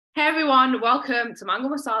Hey everyone, welcome to Mango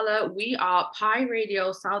Masala. We are Pi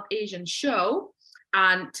Radio South Asian show,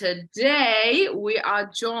 and today we are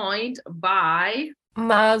joined by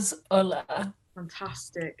Maz Ullah.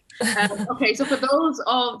 fantastic. Okay, so for those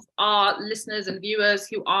of our listeners and viewers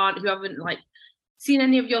who haven't seen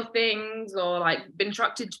any of your things or been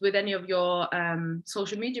interacted with any of your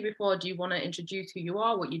social media before, do you want to introduce who you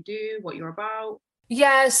are, what you do, what you're about?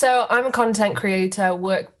 Yeah, so I'm a content creator,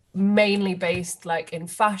 work mainly based like in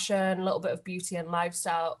fashion, a little bit of beauty and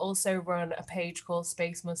lifestyle. Also run a page called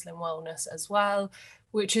Space Muslim Wellness as well,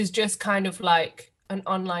 which is just kind of like an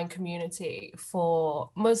online community for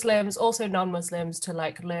Muslims, also non-Muslims to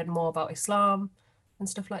like learn more about Islam and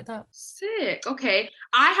stuff like that. Sick. Okay.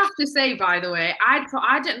 I have to say, by the way,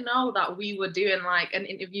 I didn't know that we were doing like an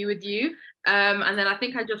interview with you. And then I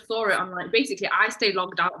think I just saw it on basically I stay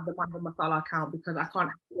logged out of the Mango Masala account because I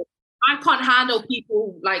can't handle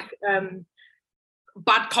people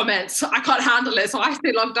bad comments. I can't handle it. So I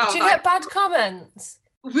stay logged out. Do you get bad comments?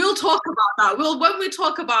 We'll talk about that. When we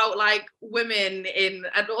talk about like women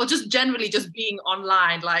or just generally just being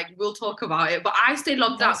online, we'll talk about it. But I stay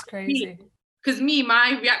logged out. That's crazy. Because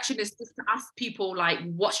my reaction is just to ask people like,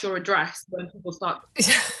 "What's your address?" When people start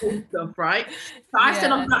doing stuff, right? So I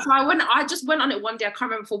said on that. So I just went on it one day. I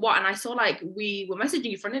can't remember for what, and I saw like we were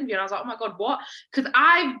messaging you for an interview, and I was like, "Oh my god, what?" Because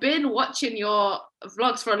I've been watching your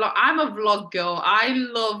vlogs for a lot. I'm a vlog girl. I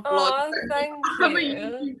love vlogs. Oh, thank I'm a you.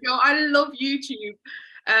 YouTube girl. I love YouTube.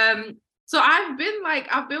 So I've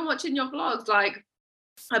been watching your vlogs. Like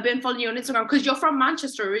I've been following you on Instagram because you're from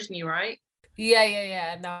Manchester originally, right?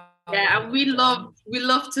 Yeah. No, Yeah, and we love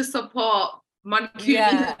to support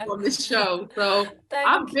Mancunians on this show. So I've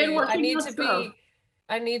Thank been you. watching your stuff.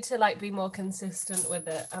 I need to like be more consistent with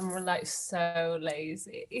it. I'm like so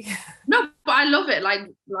lazy. No, but I love it.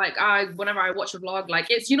 Whenever I watch a vlog,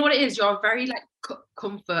 like it's what it is. You're a very like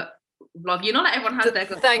comfort vlog. You know that everyone has their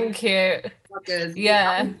Thank you. vloggers. I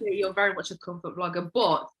Yeah. would say you're very much a comfort vlogger.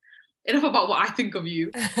 But enough about what I think of you.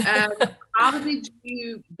 How did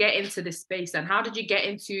you get into this space then? How did you get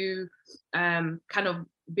into kind of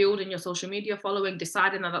building your social media following,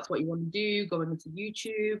 deciding that that's what you want to do, going into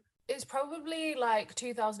YouTube? It's probably like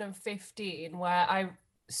 2015 where I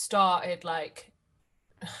started like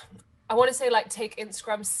I want to say like take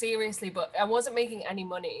Instagram seriously, but I wasn't making any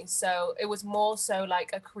money. So it was more so like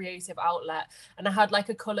a creative outlet. And I had like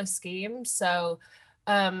a color scheme. So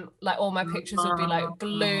like all my pictures would be like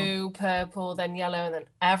blue, purple, then yellow, and then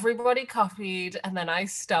everybody copied, and then I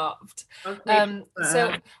stopped. Okay.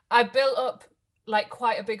 So I built up like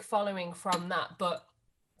quite a big following from that, but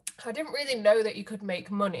I didn't really know that you could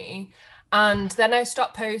make money. And then I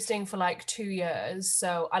stopped posting for like 2 years.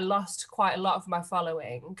 So I lost quite a lot of my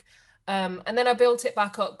following. And then I built it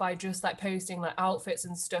back up by just like posting like outfits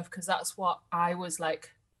and stuff because that's what I was like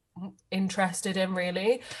interested in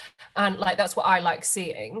really. And like that's what I like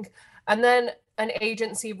seeing. And then an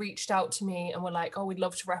agency reached out to me and were like, oh, we'd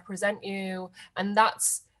love to represent you. And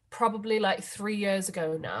that's probably like 3 years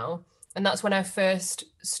ago now. And that's when I first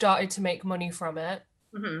started to make money from it.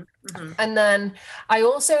 And then I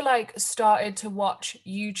also like started to watch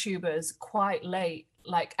YouTubers quite late.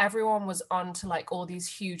 Like everyone was on to like all these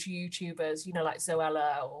huge YouTubers, you know, like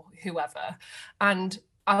Zoella or whoever. And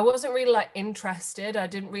I wasn't really like interested. I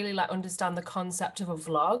didn't really like understand the concept of a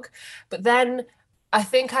vlog. But then I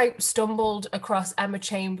think I stumbled across Emma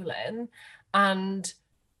Chamberlain, and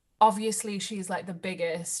obviously she's like the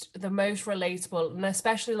biggest, the most relatable, and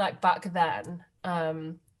especially like back then,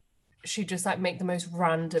 she just like make the most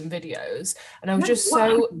random videos, and I was just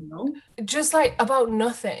just like about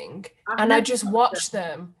nothing, and I just watched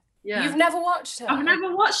them. Yeah. You've never watched her? I've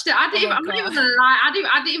never watched it. I'm not even gonna lie. I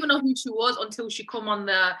didn't even know who she was until she come on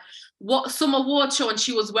some award show and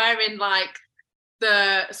she was wearing like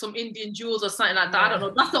some Indian jewels or something like that. Yeah. I don't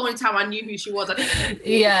know. That's the only time I knew who she was. I didn't.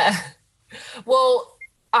 Yeah. Well,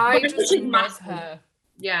 I just love her.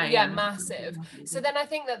 Yeah, massive. So then I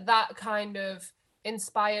think that kind of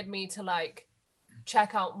inspired me to like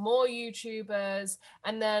check out more YouTubers,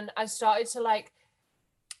 and then I started to like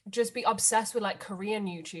just be obsessed with like Korean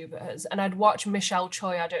YouTubers, and I'd watch Michelle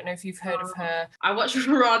Choi. I don't know if you've heard of her. I watched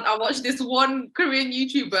this one Korean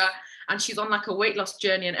YouTuber, and she's on like a weight loss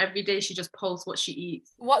journey, and every day she just posts what she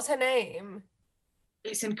eats. What's her name?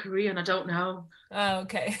 It's in Korean. I don't know. Oh,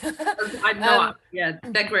 okay. I know. Yeah,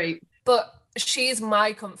 they're great. But she's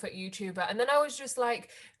my comfort YouTuber, and then I was just like,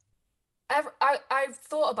 I've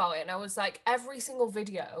thought about it, and I was like, every single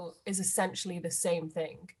video is essentially the same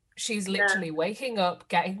thing. She's literally waking up,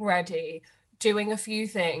 getting ready, doing a few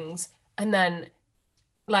things, and then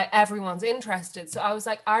like everyone's interested. So I was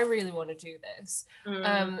like, I really want to do this.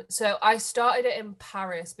 So I started it in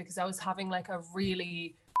Paris because I was having like a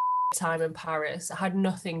really time in Paris. I had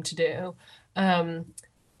nothing to do.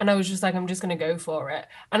 And I was just like, I'm just going to go for it.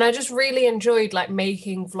 And I just really enjoyed like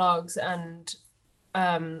making vlogs and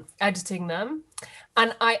editing them.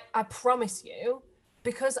 And I promise you,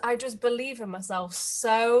 because I just believe in myself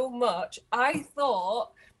so much, I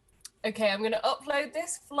thought, okay, I'm going to upload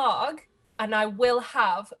this vlog and I will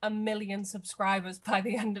have 1 million subscribers by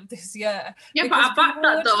the end of this year. Yeah, but I back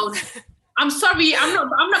that though. I'm sorry, I'm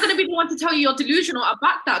not going to be the one to tell you you're delusional. I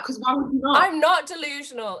back that, because why would you not? I'm not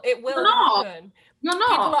delusional. It will happen. You're not.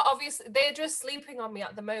 People are obviously, they're just sleeping on me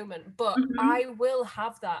at the moment, but I will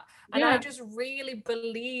have that. And I just really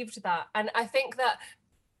believed that. And I think that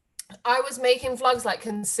I was making vlogs like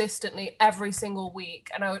consistently every single week,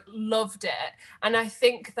 and I loved it. And I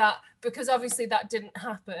think that because obviously that didn't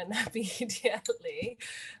happen immediately.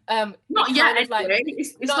 Not yet, anyway. Like,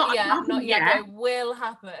 it's not yet. It will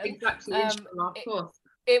happen. Exactly. Of course.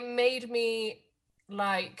 It made me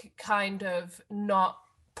like kind of not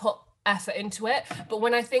put effort into it. But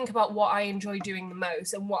when I think about what I enjoy doing the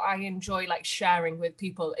most and what I enjoy like sharing with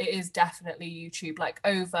people, it is definitely YouTube, like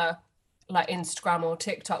over like Instagram or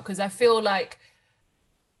TikTok, because I feel like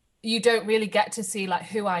you don't really get to see like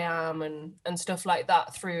who I am and stuff like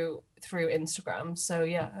that through Instagram. So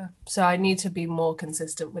yeah, so I need to be more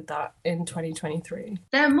consistent with that in 2023.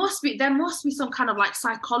 There must be some kind of like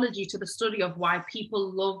psychology to the study of why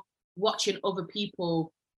people love watching other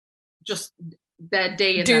people just their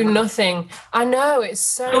day and do nothing. I know, it's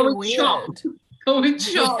so weird. Going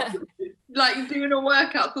shop, like doing a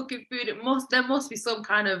workout, cooking food. There must be some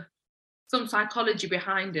psychology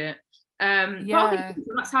behind it. Yeah.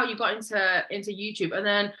 That's how you got into YouTube. And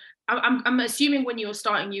then I'm assuming when you were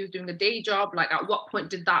starting, you were doing a day job. Like, at what point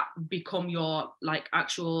did that become your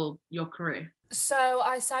career? So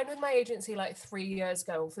I signed with my agency like 3 years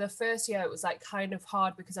ago. For the first year, it was like kind of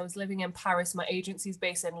hard because I was living in Paris. My agency's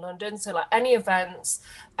based in London. So like any events,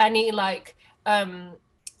 any like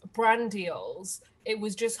brand deals, it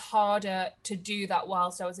was just harder to do that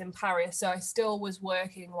whilst I was in Paris. So I still was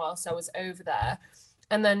working whilst I was over there.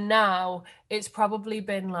 And then now it's probably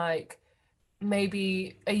been like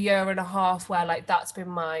maybe a year and a half where like that's been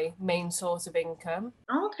my main source of income.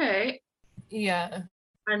 Okay. Yeah.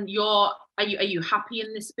 And are you happy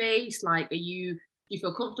in this space? Like, do you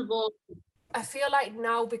feel comfortable? I feel like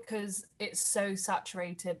now, because it's so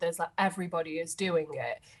saturated, there's like everybody is doing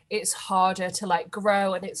it. It's harder to like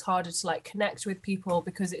grow, and it's harder to like connect with people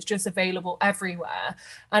because it's just available everywhere.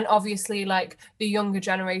 And obviously like the younger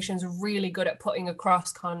generations are really good at putting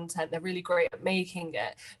across content. They're really great at making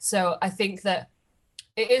it. So I think that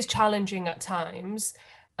it is challenging at times.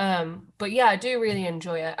 But yeah, I do really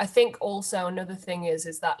enjoy it. I think also another thing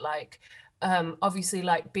is that like, obviously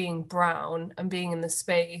like being brown and being in the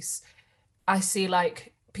space, I see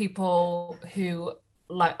like people who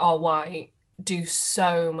like are white do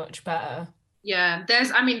so much better. Yeah,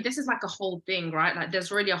 this is like a whole thing, right? Like,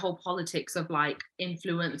 there's really a whole politics of like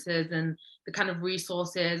influencers and the kind of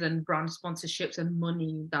resources and brand sponsorships and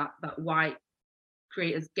money that white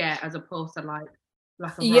creators get, as opposed to like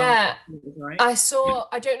black and brown creators, right?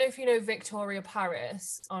 I don't know if you know Victoria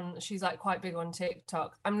Paris, she's like quite big on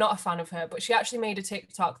TikTok. I'm not a fan of her, but she actually made a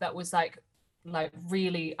TikTok that was like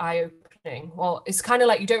really eye-opening. Well, it's kind of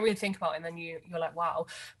like you don't really think about it, and then you're like, wow.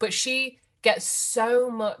 But she gets so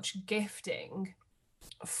much gifting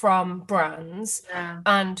from brands,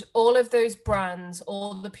 and all of those brands,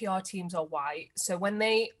 all the PR teams are white. So when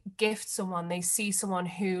they gift someone, they see someone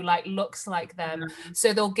who like looks like them,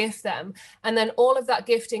 so they'll gift them. And then all of that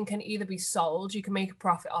gifting can either be sold, you can make a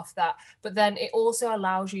profit off that, but then it also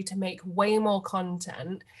allows you to make way more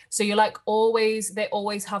content. So you're like they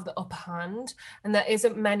always have the upper hand, and there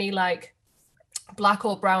isn't many like black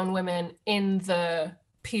or brown women in the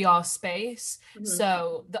PR space.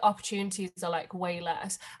 So the opportunities are like way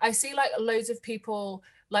less. I see like loads of people,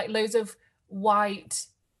 like loads of white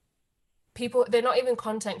people, they're not even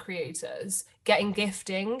content creators, getting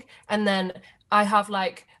gifting. And then I have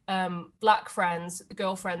like black friends,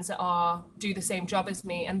 girlfriends that do the same job as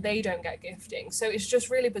me, and they don't get gifting. So it's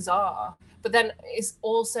just really bizarre. But then it's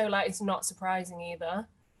also like, it's not surprising either.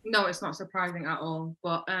 No, it's not surprising at all.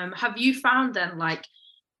 But have you found then, like,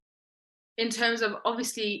 in terms of,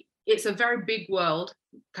 obviously it's a very big world,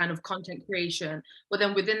 kind of content creation, but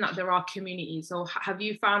then within that there are communities. So have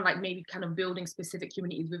you found like maybe kind of building specific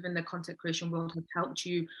communities within the content creation world has helped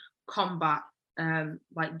you combat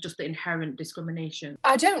like just the inherent discrimination?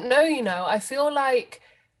 I don't know, I feel like,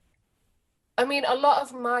 I mean, a lot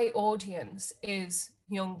of my audience is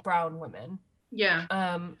young brown women.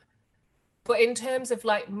 Yeah. But in terms of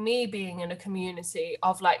like me being in a community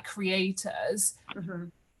of like creators,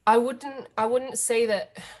 I wouldn't say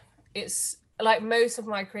that it's like most of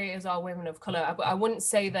my creators are women of color, but I wouldn't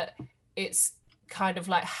say that it's kind of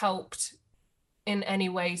like helped in any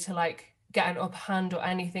way to like get an upper hand or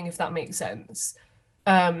anything, if that makes sense.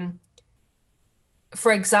 For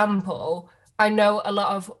example, I know a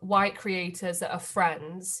lot of white creators that are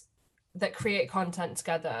friends that create content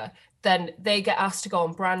together, then they get asked to go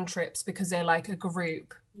on brand trips because they're like a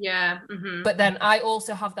group. Yeah. But then I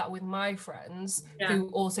also have that with my friends who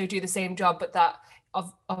also do the same job, but that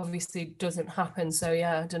obviously doesn't happen. So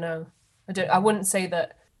yeah, I don't know. I wouldn't say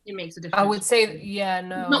that it makes a difference. I would say that, yeah,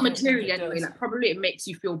 no. Not materially anyway, like probably it makes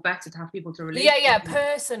you feel better to have people to relate Yeah, to.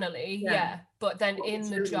 personally, yeah. But then in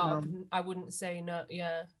the job, I wouldn't say no,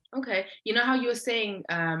 yeah. Okay, you know how you were saying,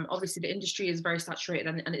 obviously the industry is very saturated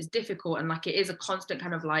and it's difficult, and like it is a constant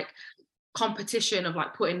kind of like competition of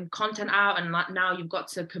like putting content out, and like now you've got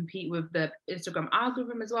to compete with the Instagram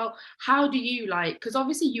algorithm as well. How do you like, because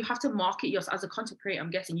obviously you have to market yourself as a content creator, I'm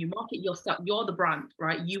guessing you market yourself, you're the brand,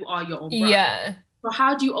 right? You are your own brand. Yeah. So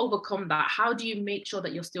how do you overcome that? How do you make sure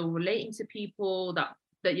that you're still relating to people, that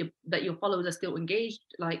your followers are still engaged?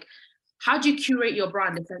 Like, how do you curate your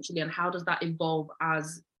brand essentially, and how does that evolve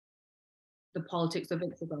as the politics of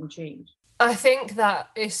Instagram change? I think that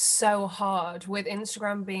is so hard with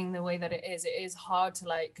Instagram being the way that it is hard to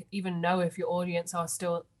like even know if your audience are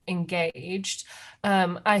still engaged.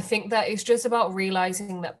 I think that it's just about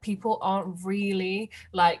realizing that people aren't really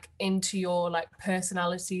like into your like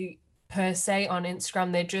personality per se on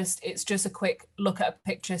Instagram. It's just a quick look at a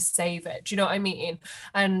picture, save it. Do you know what I mean?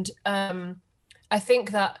 And I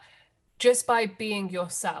think that just by being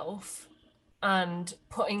yourself and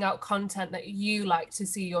putting out content that you like to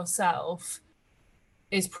see yourself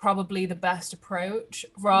is probably the best approach,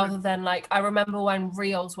 rather than like, I remember when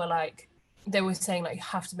reels were like, they were saying like you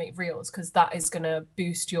have to make reels because that is going to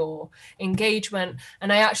boost your engagement.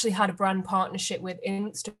 And I actually had a brand partnership with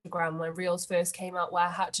Instagram when reels first came out, where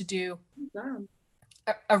I had to do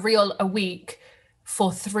a reel a week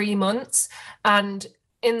for 3 months. And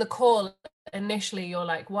in the call initially you're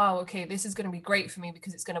like, wow, okay, this is going to be great for me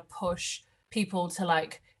because it's going to push people to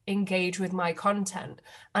like engage with my content.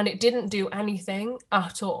 And it didn't do anything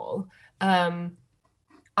at all. I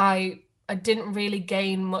didn't really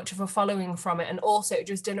gain much of a following from it, and also it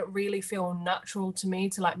just didn't really feel natural to me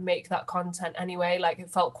to like make that content anyway. Like it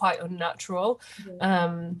felt quite unnatural.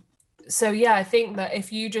 So yeah, I think that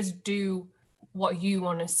if you just do what you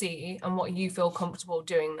want to see and what you feel comfortable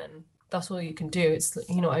doing, then that's all you can do. It's,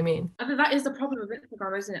 you know what I mean? I think that is the problem with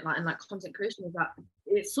Instagram, isn't it? Like, and like content creation, is that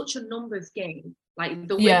it's such a numbers game. Like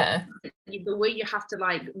the way you have to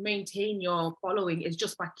like maintain your following is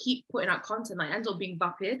just by keep putting out content that ends up being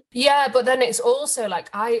vapid. Yeah, but then it's also like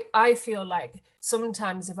I feel like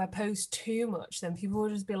sometimes if I post too much, then people will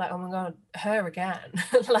just be like, oh my god, her again.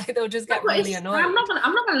 Like they'll just get really annoyed. I'm not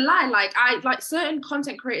gonna lie, like I like certain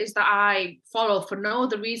content creators that I follow for no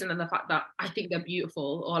other reason than the fact that I think they're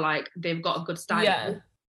beautiful or like they've got a good style. Yeah.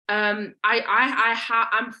 I'm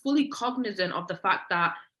fully cognizant of the fact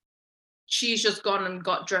that she's just gone and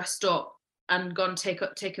got dressed up and gone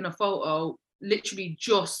taken a photo literally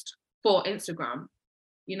just for Instagram.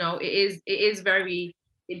 You know, it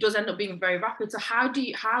does end up being very rapid. So how do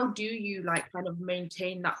you like kind of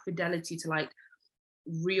maintain that fidelity to like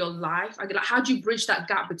real life? Like how do you bridge that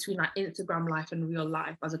gap between like Instagram life and real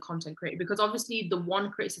life as a content creator? Because obviously the one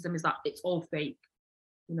criticism is that it's all fake,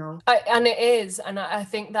 you know. And it is, and I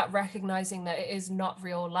think that recognizing that it is not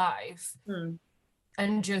real life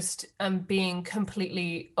and just being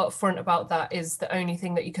completely upfront about that is the only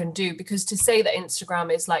thing that you can do. Because to say that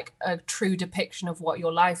Instagram is like a true depiction of what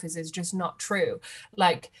your life is just not true.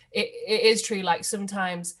 Like it is true, like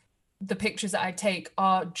sometimes the pictures that I take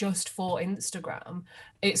are just for Instagram.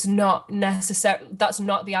 It's not necessary, that's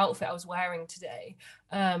not the outfit I was wearing today.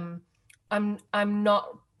 I'm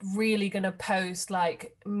not really gonna post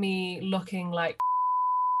like me looking like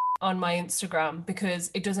on my Instagram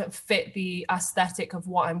because it doesn't fit the aesthetic of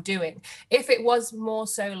what I'm doing. If it was more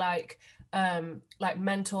so like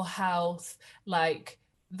mental health, like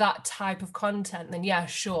that type of content, then yeah,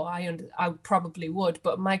 sure, I probably would,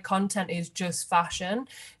 but my content is just fashion.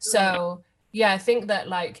 So yeah, I think that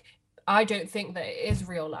like I don't think that it is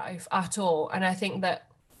real life at all. And I think that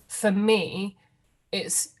for me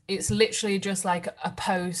it's literally just like a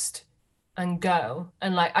post and go,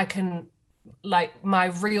 and like I can, like my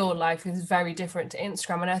real life is very different to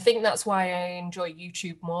Instagram. And I think that's why I enjoy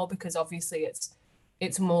YouTube more, because obviously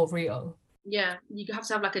it's more real. Yeah, you have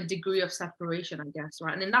to have like a degree of separation, I guess,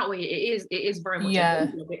 right? And in that way, it is very much a Yeah.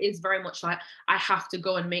 job. It is very much like I have to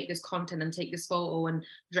go and make this content and take this photo and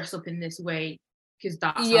dress up in this way because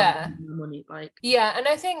that's how I Yeah. make my money. Like, Yeah, and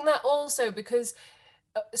I think that also because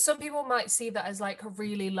some people might see that as like a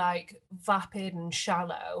really like vapid and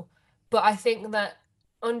shallow, but I think that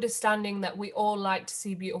understanding that we all like to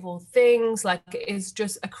see beautiful things, like it is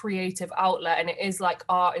just a creative outlet and it is like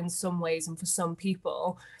art in some ways and for some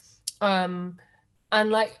people. Um and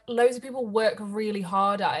like loads of people work really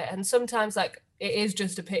hard at it and sometimes like it is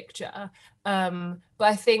just a picture. But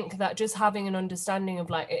I think that just having an understanding of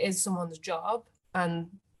like it is someone's job and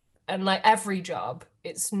like every job,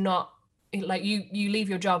 it's not like you leave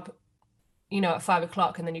your job, you know, at 5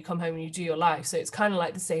 o'clock and then you come home and you do your life. So it's kind of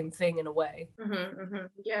like the same thing in a way.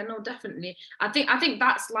 yeah, no, definitely. I think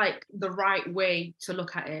that's like the right way to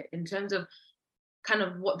look at it in terms of kind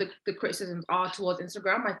of what the criticisms are towards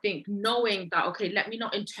Instagram. I think knowing that, okay, let me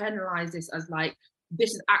not internalize this as like,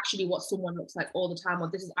 this is actually what someone looks like all the time, or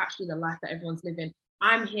this is actually the life that everyone's living.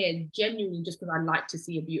 I'm here genuinely just because I like to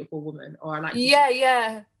see a beautiful woman, or I like to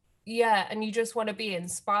Yeah, and you just want to be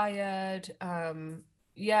inspired.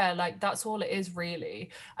 Yeah, like that's all it is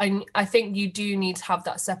really. And I think you do need to have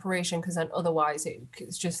that separation because then otherwise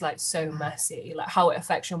it's just like so messy, like how it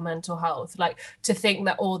affects your mental health. Like to think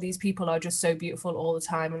that all these people are just so beautiful all the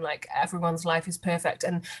time and like everyone's life is perfect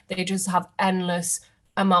and they just have endless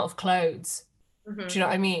amount of clothes. Do you know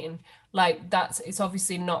what I mean? Like it's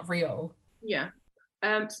obviously not real. Yeah.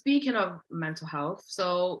 Speaking of mental health,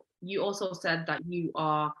 so you also said that you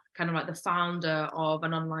are kind of like the founder of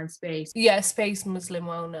an online space. Yeah, Space Muslim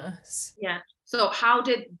Wellness. Yeah. So how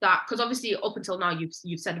did that? Because obviously up until now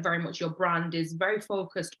you've said very much your brand is very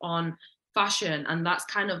focused on fashion, and that's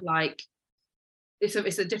kind of like it's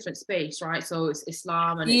a different space, right? So it's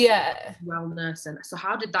Islam and it's Yeah. wellness, and so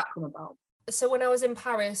how did that come about? So when I was in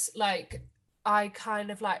Paris, like I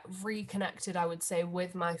kind of like reconnected, I would say,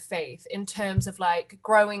 with my faith in terms of like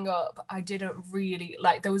growing up. I didn't really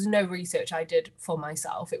like, there was no research I did for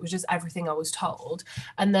myself. It was just everything I was told.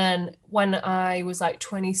 And then when I was like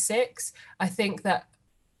 26, I think that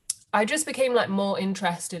I just became like more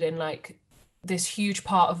interested in like this huge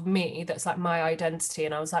part of me that's like my identity.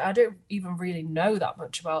 And I was like, I don't even really know that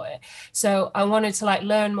much about it. So I wanted to like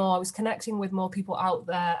learn more. I was connecting with more people out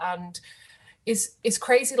there and it's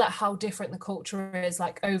crazy like how different the culture is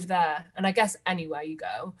like over there and I guess anywhere you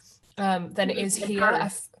go than it is here.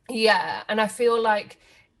 Yeah, and I feel like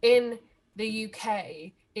in the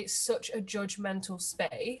UK it's such a judgmental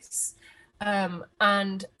space,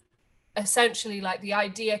 and essentially like the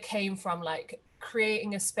idea came from like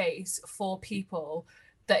creating a space for people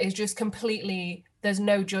that is just completely, there's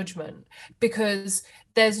no judgment because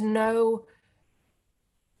there's no,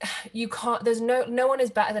 you can't, there's no one is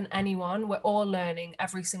better than anyone. We're all learning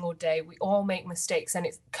every single day, we all make mistakes and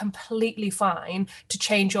it's completely fine to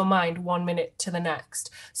change your mind 1 minute to the next.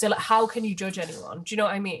 So like how can you judge anyone? Do you know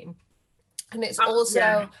what I mean? And it's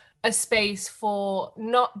also a space for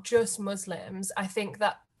not just Muslims. I think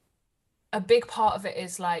that a big part of it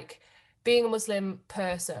is like being a Muslim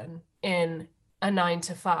person in a 9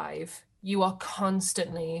 to 5, you are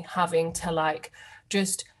constantly having to like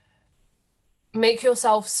just make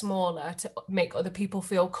yourself smaller to make other people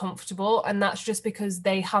feel comfortable. And that's just because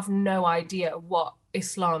they have no idea what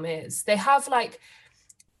Islam is. They have like,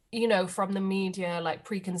 you know, from the media, like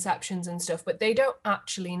preconceptions and stuff, but they don't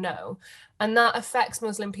actually know. And that affects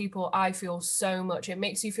Muslim people, I feel, so much. It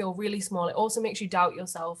makes you feel really small. It also makes you doubt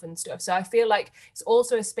yourself and stuff. So I feel like it's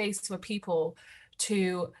also a space for people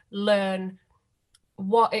to learn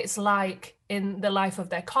what it's like in the life of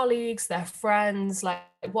their colleagues, their friends, like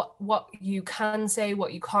what you can say,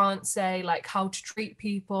 what you can't say, like how to treat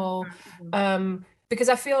people. Because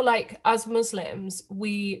I feel like as Muslims,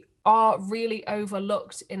 we are really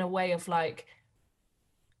overlooked in a way of like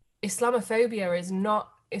Islamophobia is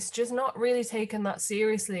not, it's just not really taken that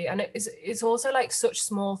seriously. And it's also like such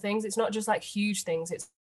small things. It's not just like huge things. It's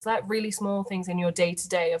like really small things in your day to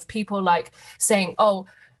day of people like saying, oh,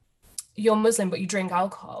 you're Muslim, but you drink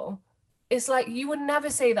alcohol. It's like, you would never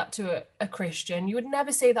say that to a Christian. You would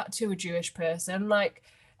never say that to a Jewish person. Like,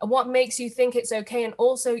 what makes you think it's okay? And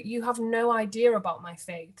also, you have no idea about my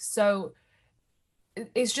faith. So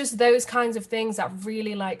it's just those kinds of things that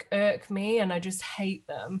really like irk me and I just hate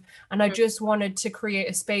them. And I just wanted to create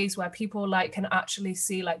a space where people like can actually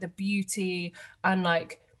see like the beauty and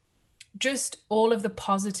like just all of the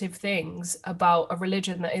positive things about a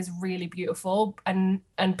religion that is really beautiful, and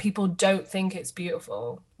people don't think it's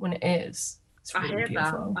beautiful when it is. It's really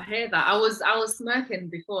beautiful. I hear that. I was smirking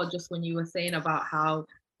before just when you were saying about how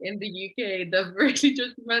in the UK. They're really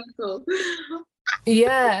judgmental.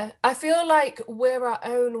 Yeah, I feel like we're our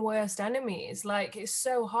own worst enemies. Like it's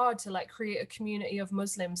so hard to like create a community of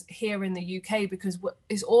Muslims here in the UK because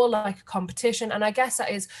it's all like a competition, and I guess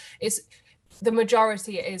that is it's the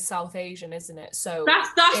majority is South Asian, isn't it? So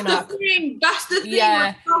that's the thing. That's the thing.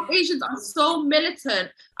 Yeah. Like, South Asians are so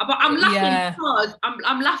militant. But I'm laughing because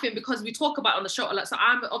I'm laughing because we talk about it on the show. Like, so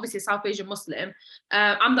I'm obviously a South Asian Muslim.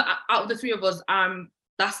 I'm the out of the three of us.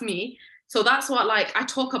 That's me. So that's what like I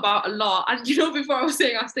talk about a lot. And you know, before I was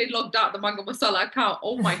saying I stayed logged out the Mango Masala account.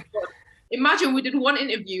 Oh my god! Imagine we did one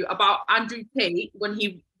interview about Andrew Tate when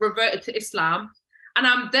he reverted to Islam, and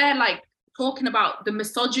I'm there like talking about the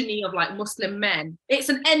misogyny of like Muslim men. It's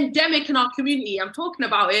an endemic in our community. I'm talking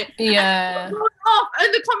about it. Yeah. And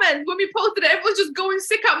in the comments when we posted it, everyone's just going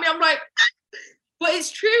sick at me. I'm like, but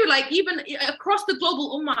it's true. Like even across the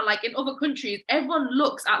global ummah, like in other countries, everyone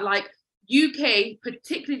looks at like UK,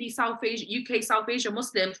 particularly South Asia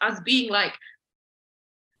Muslims as being like.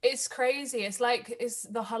 It's crazy. It's like it's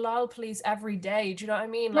the halal police every day. Do you know what I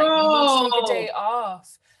mean? Like you need to take a day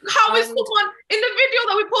off. How is someone in the video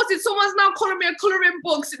that we posted? Someone's now calling me a colouring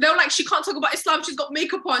book. They're like, she can't talk about Islam. She's got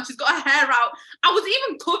makeup on. She's got her hair out. I was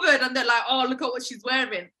even covered, and they're like, oh, look at what she's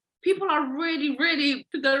wearing. People are really, really,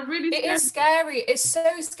 they're really. It is scary. It's so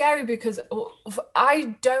scary because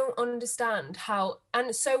I don't understand how.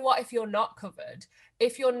 And so what if you're not covered?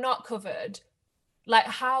 If you're not covered, like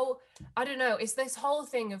how? I don't know. It's this whole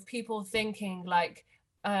thing of people thinking like,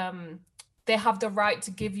 they have the right to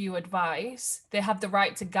give you advice. They have the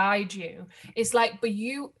right to guide you. It's like, but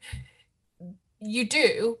you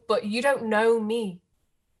do, but you don't know me.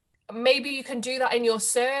 Maybe you can do that in your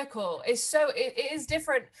circle. It is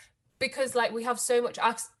different because like we have so much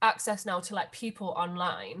access now to like people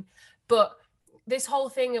online, but this whole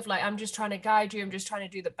thing of like, I'm just trying to guide you. I'm just trying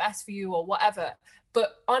to do the best for you or whatever.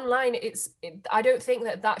 But online, I don't think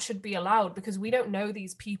that should be allowed because we don't know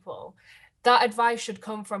these people. That advice should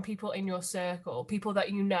come from people in your circle, people that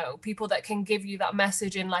you know, people that can give you that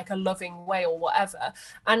message in like a loving way or whatever.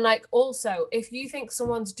 And like also, if you think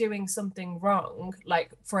someone's doing something wrong, like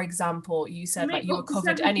for example, you said like you were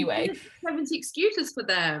covered anyway. 70 excuses for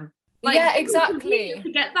them. Like, yeah, exactly.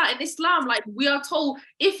 To get that in Islam, like we are told,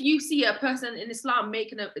 if you see a person in Islam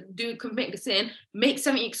committing a sin, make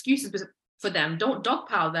 70 excuses for them. Don't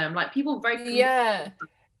dogpile them. Like people very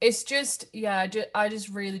It's just, I just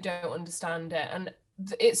really don't understand it. And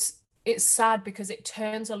it's sad because it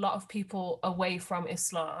turns a lot of people away from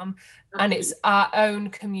Islam. Absolutely. And it's our own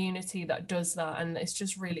community that does that. And it's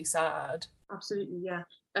just really sad. Absolutely, yeah.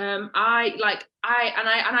 I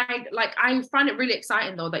find it really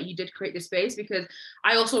exciting though that you did create this space because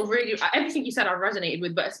I also really, everything you said I resonated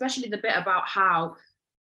with, but especially the bit about how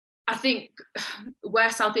I think where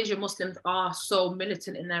South Asian Muslims are so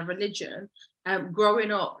militant in their religion,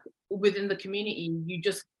 growing up within the community, you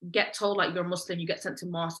just get told like you're a Muslim, you get sent to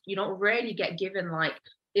mosque. You don't really get given like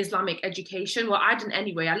Islamic education. Well, I didn't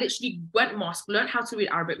anyway. I literally went mosque, learned how to read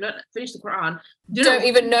Arabic, finished the Quran. Don't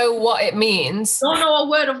even know what it means. Don't know a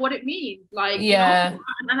word of what it means. Like, yeah. You know?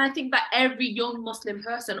 And I think that every young Muslim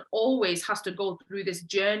person always has to go through this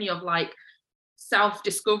journey of like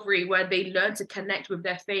self-discovery where they learn to connect with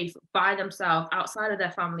their faith by themselves, outside of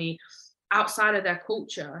their family, outside of their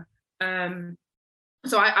culture.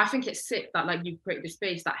 So I think it's sick that like you create this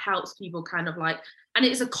space that helps people kind of like, and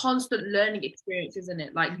it's a constant learning experience, isn't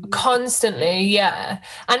it? Like constantly, yeah.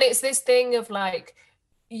 And it's this thing of like,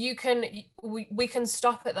 we can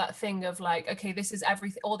stop at that thing of like, okay, this is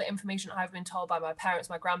everything, all the information I've been told by my parents,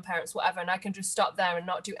 my grandparents, whatever, and I can just stop there and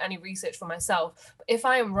not do any research for myself. But if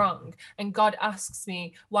I am wrong and God asks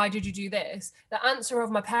me, why did you do this? The answer of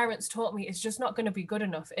my parents taught me is just not going to be good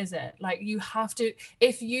enough, is it? Like you have to,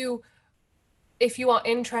 if you are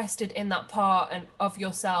interested in that part of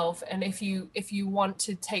yourself, and if you want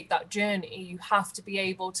to take that journey, you have to be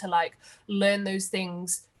able to like learn those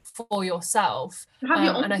things for yourself. Have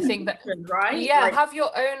your own and I think that right? Yeah, like, have your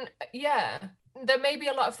own, yeah. There may be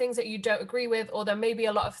a lot of things that you don't agree with, or there may be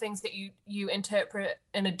a lot of things that you interpret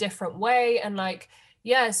in a different way. And like,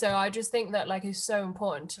 yeah, so I just think that like it's so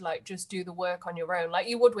important to like just do the work on your own, like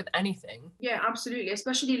you would with anything. Yeah, absolutely.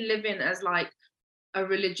 Especially living as like a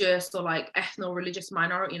religious or like ethno-religious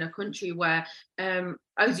minority in a country where,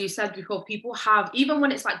 as you said before, people have, even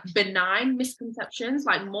when it's like benign misconceptions,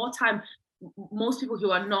 like most people who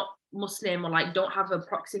are not Muslim or like don't have a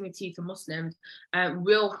proximity to Muslims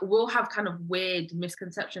will have kind of weird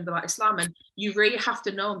misconceptions about Islam, and you really have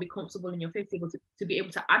to know and be comfortable in your faith to be able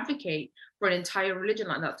to advocate for an entire religion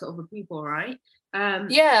like that to other people, right?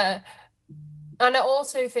 Yeah. And I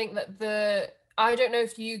also think that I don't know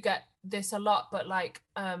if you get this a lot, but like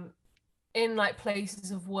in like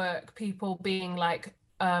places of work, people being like,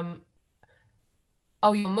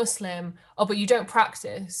 oh, you're Muslim, oh, but you don't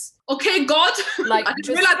practice. Okay, God, like I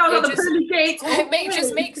didn't realize I was on the pearly gates. It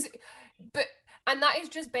just makes, but, and that is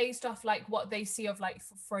just based off like what they see of like,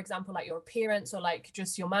 for example, like your appearance or like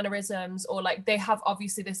just your mannerisms, or like they have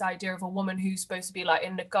obviously this idea of a woman who's supposed to be like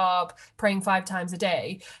in the garb praying 5 times a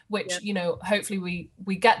day, which you know, hopefully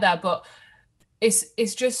we get there, but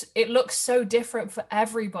it's just, it looks so different for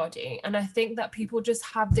everybody. And I think that people just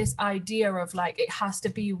have this idea of like it has to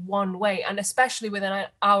be one way, and especially within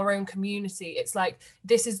our own community, it's like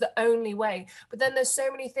this is the only way. But then there's so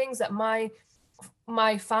many things that my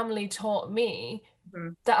family taught me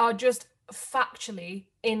that are just factually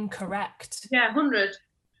incorrect. Yeah, 100.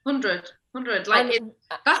 Like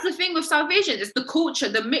that's the thing with salvation. It's the culture,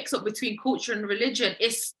 the mix up between culture and religion.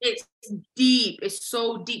 It's deep. It's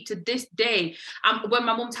so deep to this day. When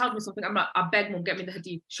my mom tells me something, I'm like, I beg, mom, get me the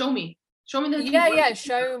hadith. Show me the hadith. Yeah,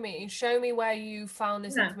 show me where you found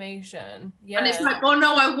this information. Yeah. And it's like, oh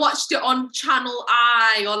no, I watched it on Channel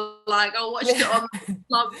I, or like I watched it on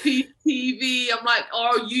like TV. I'm like,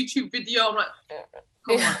 or YouTube video. I'm like,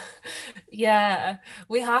 come on. Yeah,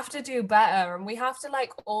 we have to do better, and we have to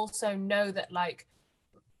like also know that like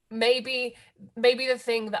maybe the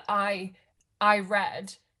thing that I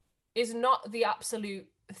read is not the absolute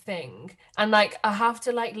thing, and like I have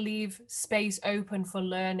to like leave space open for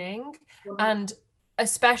learning. And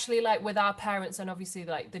especially like with our parents, and obviously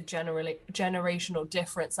like the generational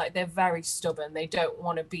difference, like they're very stubborn, they don't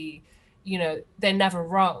want to be, you know, they're never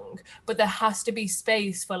wrong, but there has to be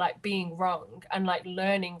space for like being wrong and like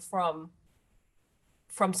learning from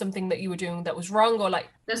something that you were doing that was wrong, or like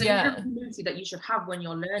there's a community that you should have when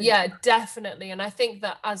you're learning. Yeah, definitely. And I think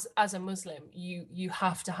that as a Muslim, you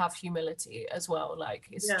have to have humility as well. Like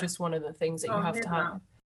it's just one of the things that you have to have.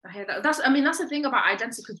 I hear that. That's the thing about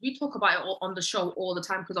identity, because we talk about it on the show all the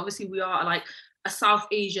time, because obviously we are like a South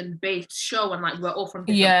Asian based show, and like we're all from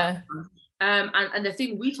different backgrounds. And the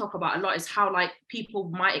thing we talk about a lot is how like people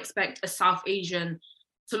might expect a South Asian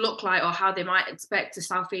to look like, or how they might expect a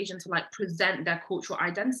South Asian to like present their cultural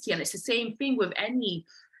identity. And it's the same thing with any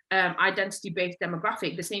identity-based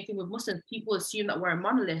demographic. The same thing with Muslims. People assume that we're a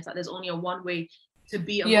monolith, that there's only a one way to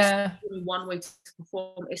be a Muslim, only one way to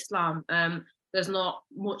perform Islam. There's not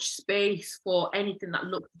much space for anything that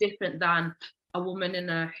looks different than a woman in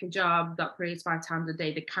a hijab that prays 5 times a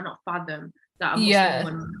day. They cannot fathom that a Muslim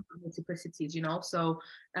woman has multiplicities, you know. So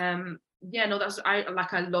I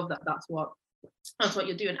love that that's what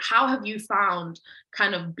you're doing. How have you found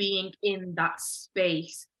kind of being in that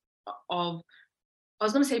space of, I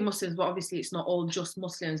was going to say Muslims, but obviously it's not all just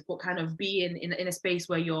Muslims, but kind of being in a space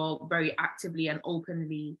where you're very actively and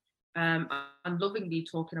openly and lovingly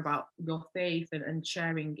talking about your faith and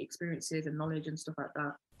sharing experiences and knowledge and stuff like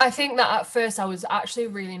that? I think that at first I was actually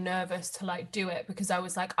really nervous to like do it, because I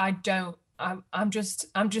was like, I'm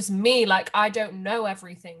just me, like I don't know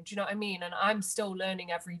everything, do you know what I mean? And I'm still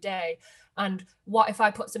learning every day. And what if I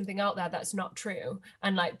put something out there that's not true?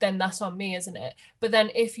 And like, then that's on me, isn't it? But then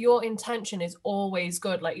if your intention is always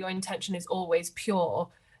good, like your intention is always pure,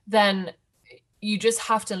 then you just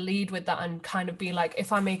have to lead with that and kind of be like,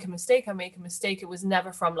 if I make a mistake, I make a mistake. It was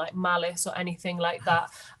never from like malice or anything like that.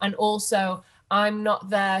 And also, I'm not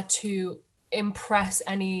there to impress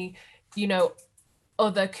any, you know,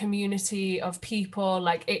 other community of people.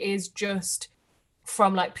 Like it is just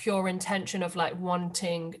from like pure intention of like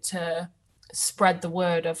wanting to spread the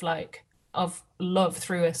word of like of love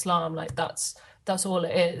through Islam. Like that's all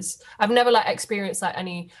it is. I've never like experienced like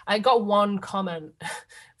I got one comment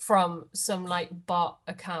from some like bot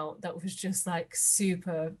account that was just like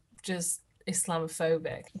super just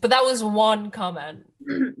Islamophobic, but that was one comment.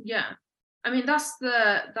 Yeah, I mean that's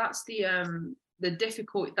the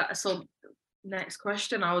difficult that. So next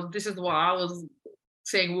question, this is what I was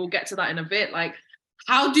saying, we'll get to that in a bit. Like,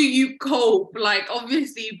 how do you cope? Like,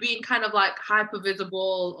 obviously being kind of like hyper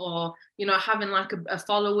visible, or, you know, having like a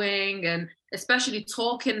following, and especially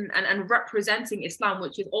talking and representing Islam,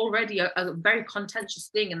 which is already a very contentious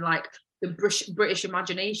thing in like the British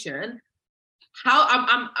imagination. How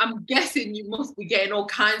I'm guessing you must be getting all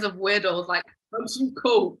kinds of weirdos. Like, how do you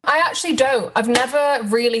cope? I actually don't. I've never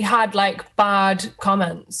really had like bad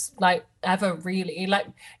comments, like ever really. Like,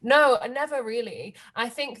 no, never really. I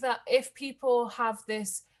think that if people have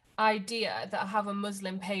this idea that I have a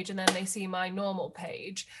Muslim page and then they see my normal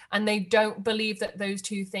page and they don't believe that those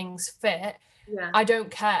two things fit, I don't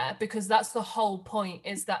care, because that's the whole point,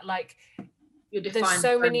 is that like there's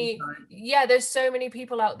so many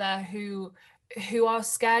people out there who are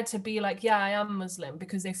scared to be like, yeah, I am Muslim,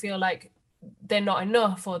 because they feel like they're not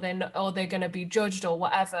enough, or they're going to be judged or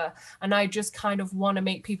whatever. And I just kind of want to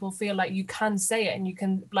make people feel like you can say it, and you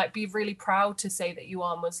can like be really proud to say that you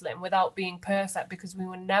are Muslim without being perfect, because we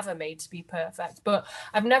were never made to be perfect. But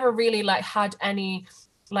I've never really like had any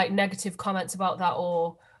like negative comments about that,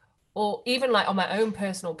 or even like on my own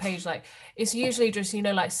personal page. Like it's usually just, you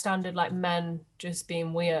know, like standard like men just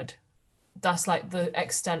being weird. That's like the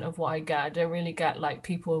extent of what I get. I don't really get like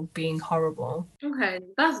people being horrible. Okay,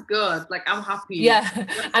 that's good. Like, I'm happy. Yeah,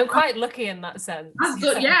 I'm quite lucky in that sense. That's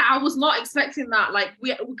good. Yeah, I was not expecting that. Like,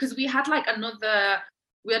 because we had like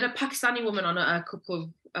we had a Pakistani woman on a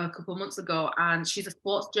couple months ago, and she's a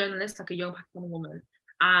sports journalist, like a young Pakistani woman.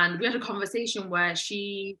 And we had a conversation where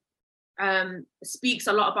she speaks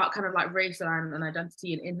a lot about kind of like race and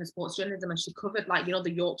identity in her sports journalism, and she covered like, you know,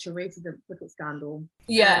 the Yorkshire racism cricket scandal.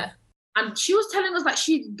 Yeah. And she was telling us like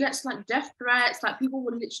she gets like death threats, like people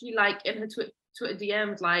were literally like in her Twitter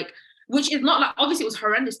DMs, like, which is not like, obviously it was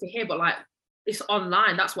horrendous to hear, but like it's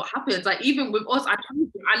online, that's what happens. Like even with us,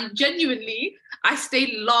 and genuinely I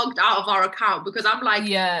stay logged out of our account, because I'm like,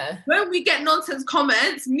 yeah, when we get nonsense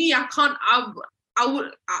comments, I'm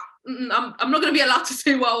not gonna be allowed to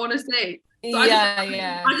say what I want to say. So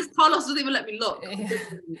I just Carlos doesn't even let me look.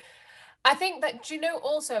 I think that, do you know,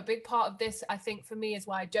 also a big part of this, I think for me, is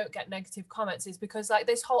why I don't get negative comments, is because like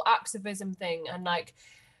this whole activism thing, and like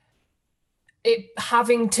it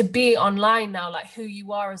having to be online now, like who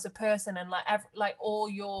you are as a person, and like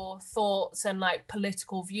all your thoughts and like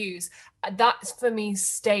political views, that for me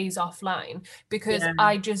stays offline, because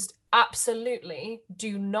I just absolutely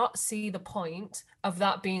do not see the point of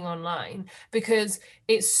that being online, because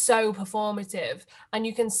it's so performative, and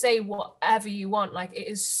you can say whatever you want. Like it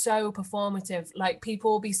is so performative. Like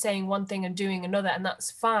people will be saying one thing and doing another, and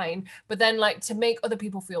that's fine. But then like to make other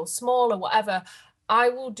people feel small or whatever, I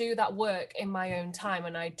will do that work in my own time,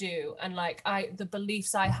 and I do. And like the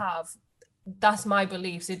beliefs I have, that's my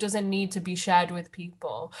beliefs. It doesn't need to be shared with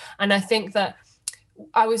people. And I think that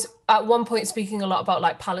I was at one point speaking a lot about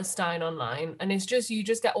like Palestine online, and it's just, you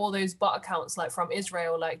just get all those bot accounts like from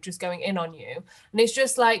Israel, like just going in on you, and it's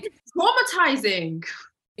just like it's traumatizing.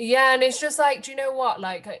 Yeah, and it's just like, do you know what?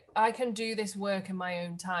 Like I can do this work in my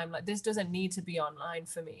own time. Like this doesn't need to be online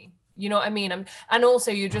for me. You know what I mean? And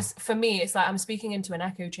also you just, for me, it's like I'm speaking into an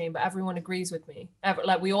echo chamber. Everyone agrees with me.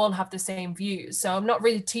 Like we all have the same views. So I'm not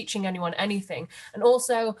really teaching anyone anything. And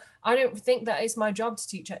also, I don't think that it's my job to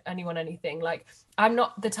teach anyone anything. Like I'm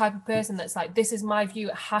not the type of person that's like, this is my view,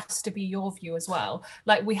 it has to be your view as well.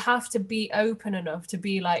 Like we have to be open enough to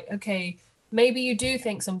be like, okay, maybe you do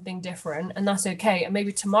think something different, and that's okay. And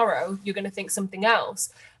maybe tomorrow you're going to think something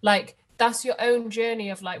else. Like that's your own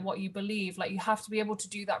journey of like what you believe. Like you have to be able to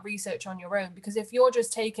do that research on your own, because if you're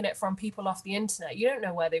just taking it from people off the internet, you don't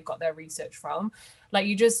know where they've got their research from. Like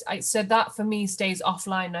so that for me stays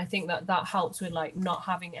offline. And I think that helps with like not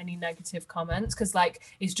having any negative comments, because like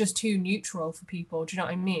it's just too neutral for people. Do you know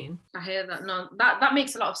what I mean? I hear that. No, that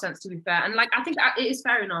makes a lot of sense, to be fair. And like I think that it is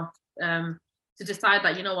fair enough to decide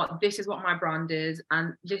that, you know what, this is what my brand is,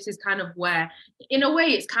 and this is kind of where, in a way,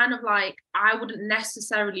 it's kind of like I wouldn't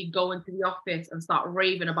necessarily go into the office and start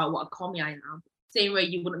raving about what a commie I am. Same way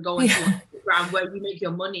you wouldn't go into Instagram where you make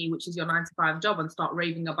your money, which is your 9-to-5 job, and start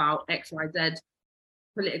raving about XYZ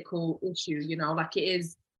political issue. You know, like it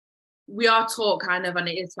is, we are taught kind of, and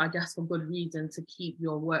it is, I guess, for good reason, to keep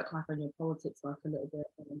your work life and your politics life a little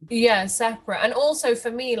bit separate. And also for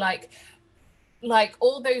me, like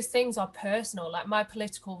all those things are personal. Like my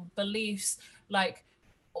political beliefs, like,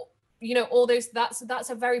 you know, all those, that's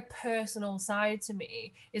a very personal side to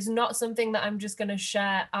me. It's not something that I'm just going to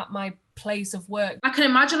share at my place of work. I can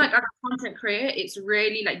imagine, like, as a content creator, it's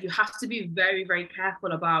really like you have to be very, very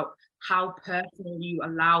careful about how personal you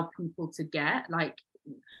allow people to get, like,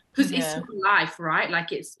 because it's your life, right?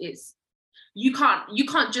 Like it's you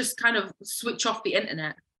can't just kind of switch off the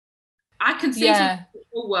internet. I can say to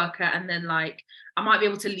a worker, and then like I might be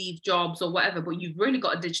able to leave jobs or whatever, but you've really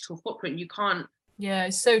got a digital footprint. You can't. Yeah,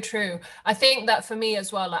 it's so true. I think that for me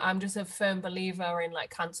as well, like I'm just a firm believer in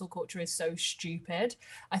like cancel culture is so stupid.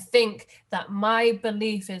 I think that my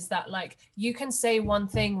belief is that like you can say one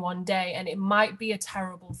thing one day and it might be a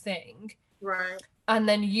terrible thing. Right. And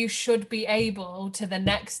then you should be able to the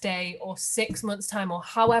next day or 6 months time or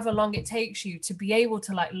however long it takes you to be able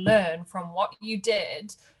to like learn from what you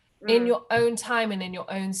did in your own time and in your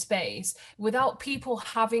own space, without people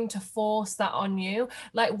having to force that on you.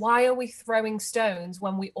 Like, why are we throwing stones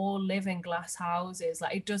when we all live in glass houses?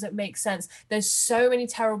 Like, it doesn't make sense. There's so many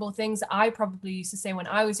terrible things that I probably used to say when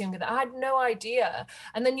I was younger that I had no idea.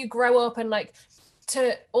 And then you grow up, and like,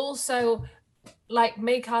 to also like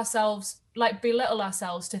make ourselves, like belittle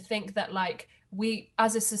ourselves to think that like we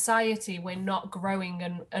as a society we're not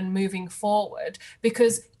growing and moving forward,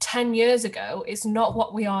 because 10 years ago it's not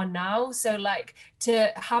what we are now. So like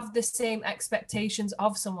to have the same expectations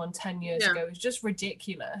of someone 10 years ago is just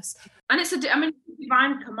ridiculous. And it's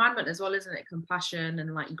divine commandment as well, isn't it? Compassion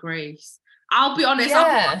and like grace. I'll be honest,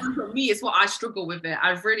 for me, it's what I struggle with it.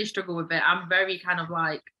 I really struggle with it. I'm very kind of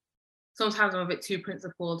like, sometimes I'm a bit too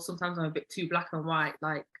principled, sometimes I'm a bit too black and white.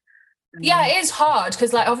 Like, yeah, it is hard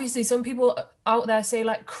because like obviously some people out there say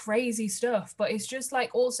like crazy stuff, but it's just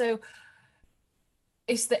like also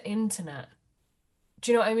it's the internet.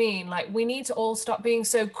 Do you know what I mean? Like we need to all stop being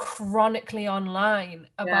so chronically online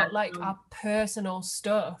about like our personal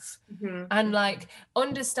stuff, and like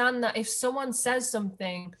understand that if someone says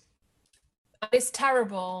something and it's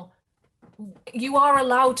terrible, you are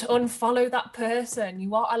allowed to unfollow that person.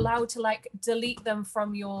 You are allowed to like delete them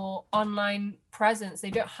from your online presence. They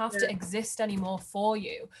don't have to exist anymore for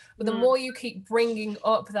you. But the more you keep bringing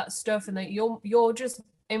up that stuff, and that you're just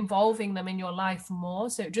involving them in your life more,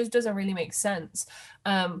 so it just doesn't really make sense.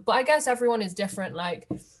 But I guess everyone is different. Like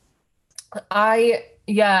I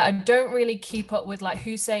don't really keep up with like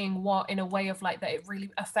who's saying what in a way of like that it really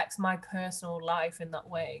affects my personal life in that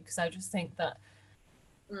way, because I just think that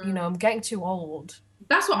you know, I'm getting too old.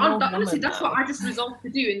 That's what honestly, that's what I just resolved to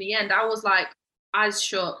do in the end. I was like, eyes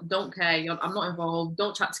shut, don't care, I'm not involved,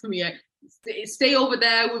 don't chat to me. Stay over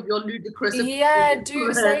there with your ludicrous. Yeah,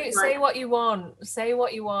 say what you want. Say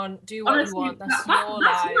what you want. Do what honestly, you want. That's your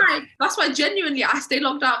life. That's why genuinely I stay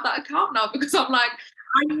logged out of that account now, because I'm like,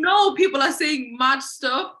 I know people are saying mad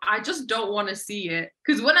stuff. I just don't want to see it,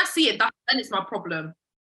 because when I see it, then it's my problem.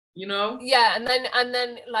 You know? Yeah, and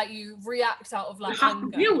then like you react out of like you have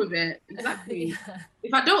to deal with it. Exactly.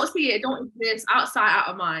 If I don't see it, it don't exist. Outside, out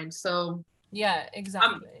of mind. So yeah,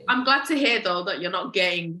 exactly. I'm glad to hear though that you're not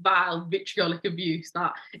getting vile vitriolic abuse.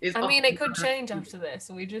 That is. I mean, it could change after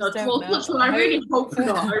this. We just don't know. I really hope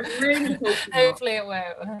not. I really hope not. Hopefully it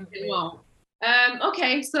won't. It won't.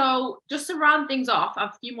 Okay, so just to round things off, I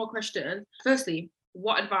have a few more questions. Firstly,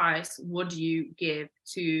 what advice would you give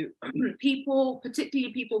to people,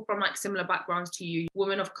 particularly people from like similar backgrounds to you,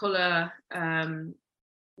 women of color,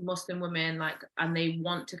 Muslim women, like, and they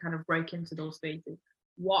want to kind of break into those spaces?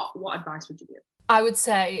 What advice would you give? I would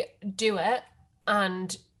say do it,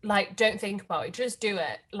 and like don't think about it, just do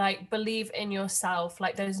it. Like believe in yourself.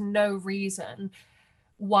 Like there's no reason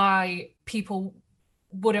why people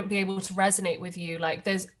wouldn't be able to resonate with you. Like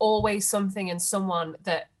there's always something in someone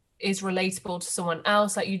that is relatable to someone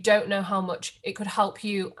else. Like you don't know how much it could help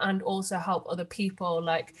you and also help other people.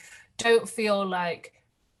 Like don't feel like,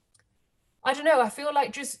 I don't know, I feel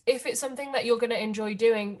like just if it's something that you're going to enjoy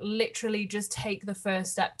doing, literally just take the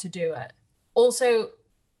first step to do it. Also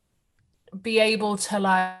be able to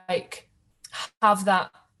like have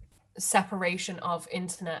that separation of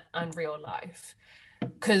internet and real life.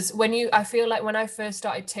 Because I feel like when I first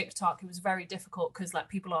started TikTok, it was very difficult because like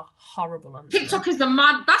people are horrible on TikTok. Is that's the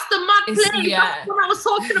mad place. Yeah. That's what I was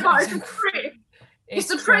talking about.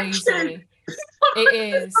 It's crazy.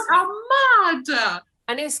 It is. I'm mad.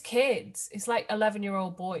 And it's kids. It's like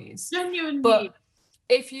 11-year-old boys. Genuinely. But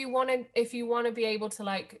if you want to be able to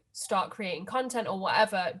like start creating content or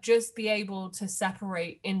whatever, just be able to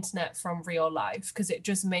separate internet from real life, because it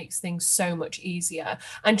just makes things so much easier.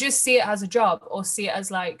 And just see it as a job, or see it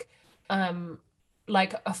as like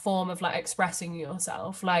a form of like expressing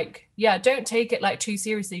yourself. Like, yeah, don't take it like too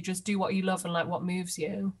seriously. Just do what you love and like what moves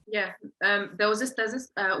you. Yeah. There's this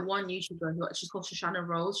one YouTuber she's called Shoshana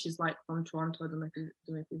Rose. She's like from Toronto. I don't know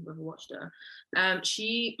if you've ever watched her.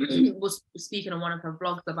 She was speaking on one of her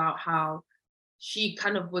vlogs about how she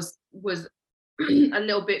kind of was a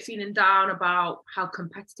little bit feeling down about how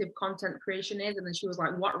competitive content creation is, and then she was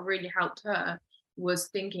like, what really helped her was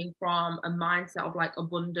thinking from a mindset of like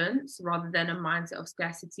abundance rather than a mindset of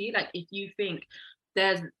scarcity. Like if you think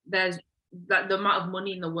there's like the amount of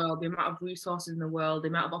money in the world, the amount of resources in the world, the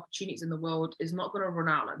amount of opportunities in the world is not going to run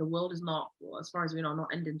out. Like the world is not, well, as far as we know, not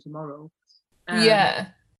ending tomorrow.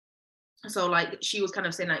 So like she was kind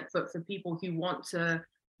of saying like for people who want to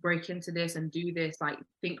break into this and do this, like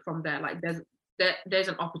think from there, like there's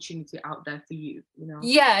an opportunity out there for you, you know?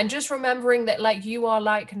 Yeah, and just remembering that like you are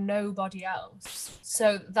like nobody else.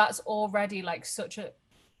 So that's already like such a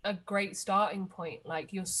great starting point.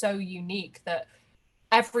 Like you're so unique that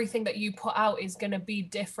everything that you put out is going to be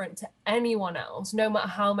different to anyone else, no matter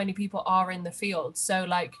how many people are in the field. So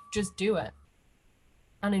like just do it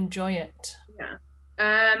and enjoy it. Yeah.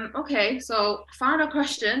 Okay, so final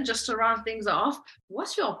question, just to round things off.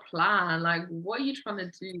 What's your plan? Like, what are you trying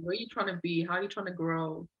to do? Where are you trying to be? How are you trying to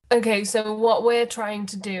grow? Okay, so what we're trying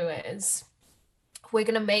to do is we're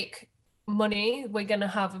going to make money. We're going to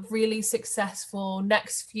have a really successful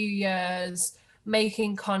next few years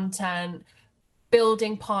making content,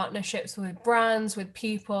 building partnerships with brands, with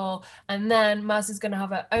people. And then Maz is going to have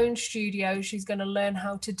her own studio. She's going to learn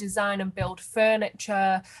how to design and build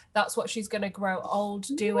furniture. That's what she's going to grow old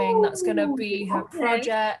doing. That's going to be her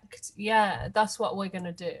project. Yeah, that's what we're going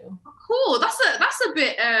to do. Cool. That's a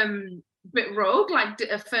bit rogue, like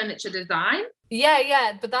a furniture design.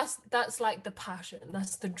 Yeah, but that's like the passion.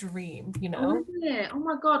 That's the dream, you know? Oh, yeah. Oh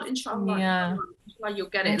my God, inshallah. Yeah. Inshallah, you'll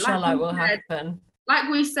get it. Inshallah, will happen. Like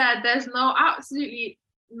we said, there's absolutely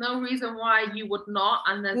no reason why you would not,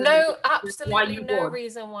 and there's absolutely no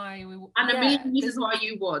reason why we would. And a million reasons why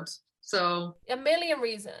you would. So a million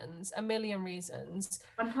reasons.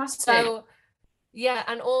 Fantastic. So yeah,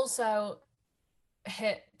 and also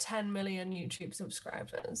hit 10 million YouTube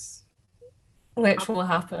subscribers, which will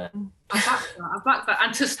happen. I back that.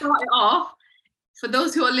 And to start it off, for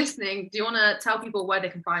those who are listening, do you want to tell people where they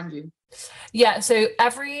can find you? Yeah, so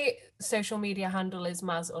every social media handle is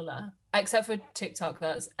Maz Ullah, except for TikTok,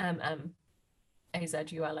 that's MMAZULLAH.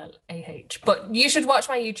 But you should watch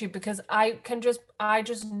my YouTube because I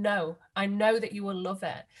know that you will love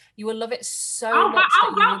it. You will love it so much.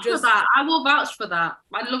 I'll vouch for that. I will vouch for that.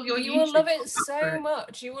 I love your YouTube. You will love it so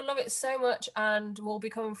much. You will love it so much, and we'll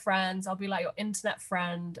become friends. I'll be like your internet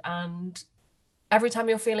friend, and every time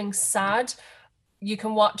you're feeling sad, you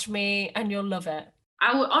can watch me and you'll love it.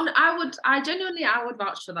 I genuinely would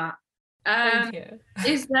vouch for that. Thank you.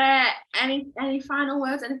 Is there any final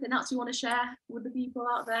words? Anything else you want to share with the people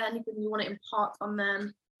out there? Anything you want to impart on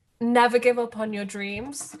them? Never give up on your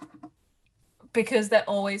dreams because they're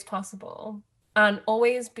always possible, and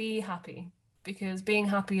always be happy because being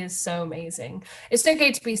happy is so amazing. It's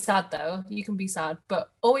okay to be sad though. You can be sad,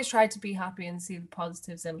 but always try to be happy and see the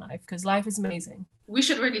positives in life because life is amazing. We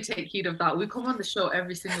should really take heed of that. We come on the show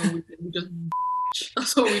every single week and we just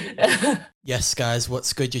that's all we do. Yes, guys,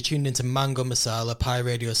 what's good? You're tuned into Mango Masala, Pi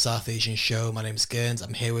Radio South Asian show. My name's GVRNZ.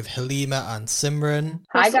 I'm here with Halima and Simran.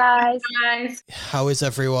 Hi, guys. How is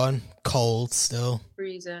everyone? Cold still?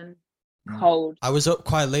 Freezing. Cold. I was up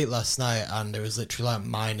quite late last night and it was literally like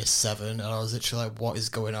 -7 and I was literally like, what is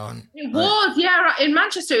going on? It was, yeah. In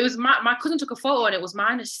Manchester, it was my cousin took a photo and it was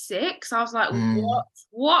 -6. I was like,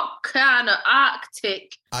 what kind of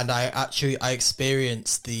Arctic? And I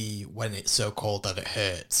experienced the when it's so cold that it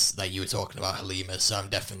hurts that you were talking about, Halima, so I'm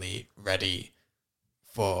definitely ready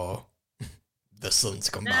for the sun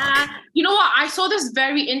to come back. You know what? I saw this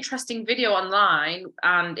very interesting video online,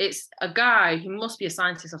 and it's a guy, he must be a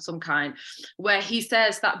scientist of some kind, where he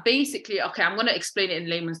says that basically, okay, I'm going to explain it in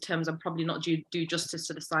layman's terms. I'm probably not do justice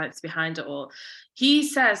to the science behind it all. He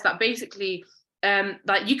says that basically,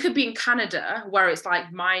 like you could be in Canada where it's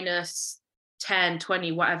like -10,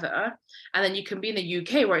 20, whatever. And then you can be in the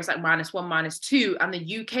UK where it's like -1, -2. And the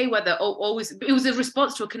UK weather always, it was a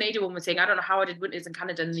response to a Canadian woman saying, I don't know how I did winters in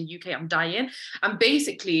Canada and in the UK, I'm dying. And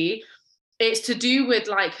basically it's to do with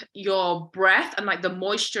like your breath and like the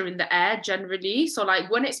moisture in the air generally. So like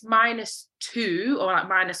when it's -2 or like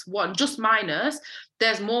 -1, just minus,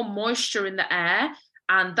 there's more moisture in the air.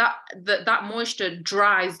 And that moisture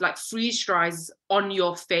dries, like freeze dries on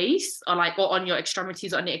your face or on your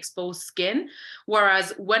extremities or on the exposed skin.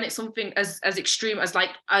 Whereas when it's something as extreme as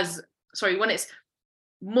when it's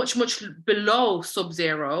much below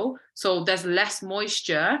sub-zero, so there's less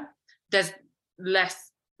moisture, there's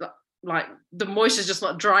less, like the moisture's just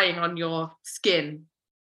not drying on your skin.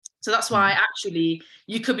 So that's why actually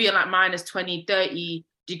you could be in like -20, 30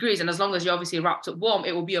 degrees, and as long as you're obviously wrapped up warm,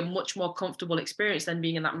 it will be a much more comfortable experience than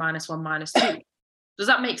being in that -1, -2. Does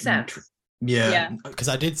that make sense? Yeah, because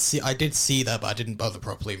I did see that, but I didn't bother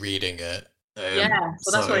properly reading it.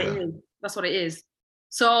 So that's what it is. That's what it is.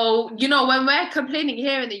 So, you know, when we're complaining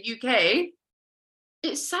here in the UK,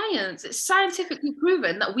 it's science. It's scientifically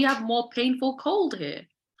proven that we have more painful cold here.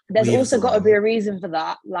 There's also got to be a reason for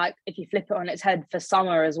that. Like if you flip it on its head for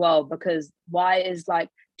summer as well, because why is like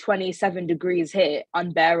 27 degrees here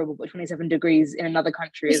unbearable, but 27 degrees in another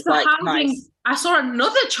country is like nice. I saw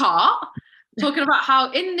another chart talking about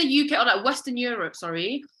how in the UK, or like Western Europe,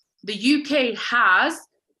 sorry, the UK has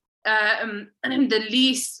the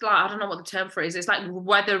least, like I don't know what the term for it is, it's like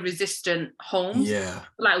weather resistant homes. Yeah.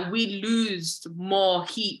 Like we lose more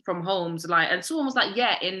heat from homes. Like, and someone was like,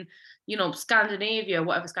 yeah, in Scandinavia,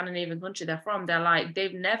 whatever Scandinavian country they're from, they're like,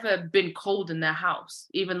 they've never been cold in their house,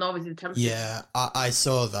 even though obviously the temperature. Yeah, I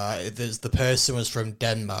saw that. The person was from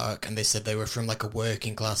Denmark, and they said they were from like a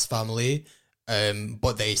working class family,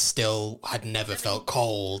 but they still had never felt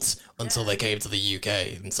cold until they came to the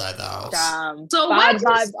UK inside the house. Damn. So Bad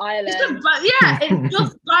Vibes Island. It's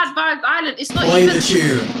just Bad Vibes Island. It's not Play even the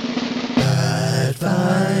tune. Bad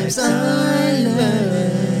Vibes Island.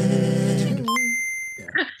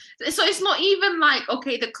 So it's not even like,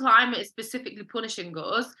 okay, the climate is specifically punishing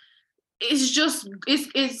us. It's just,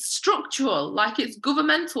 it's structural, like it's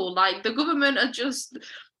governmental, like the government are just,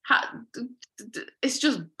 it's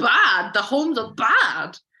just bad. The homes are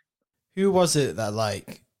bad. Who was it that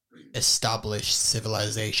like established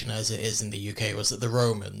civilization as it is in the UK? Was it the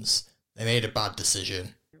Romans? They made a bad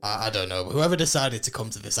decision. I don't know. But whoever decided to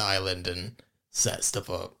come to this island and set stuff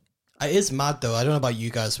up. It is mad though. I don't know about you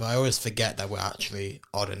guys, but I always forget that we're actually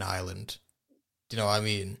on an island. Do you know what I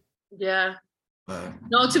mean? Yeah.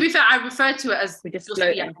 No, to be fair, I refer to it as We just just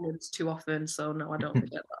float the in. islands too often, so no, I don't forget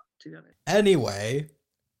that, to be honest. Anyway,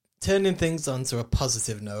 turning things on to a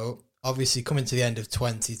positive note, obviously coming to the end of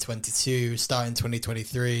 2022, starting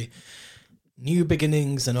 2023, new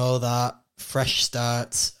beginnings and all that, fresh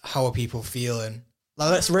starts. How are people feeling?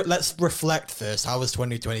 Like, let's reflect first. How was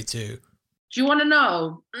 2022? Do you want to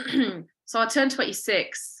know? So I turned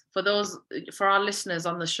 26. For our listeners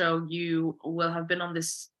on the show, you will have been on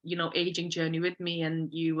this, aging journey with me,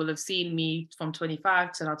 and you will have seen me from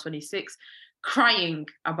 25 to now 26, crying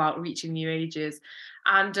about reaching new ages.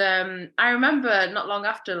 And I remember not long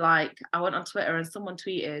after, like, I went on Twitter and someone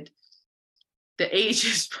tweeted the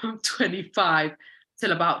ages from 25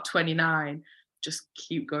 till about 29 just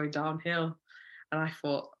keep going downhill. And I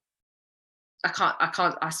thought,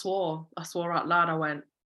 I swore out loud. I went,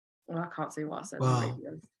 well, I can't say what I said. Wow.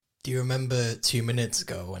 Do you remember 2 minutes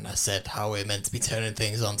ago when I said how we're meant to be turning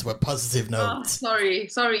things on to a positive note? Oh, sorry.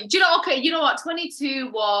 Do you know, okay, you know what?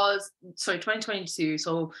 2022.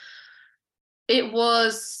 So it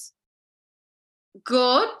was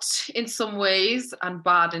good in some ways and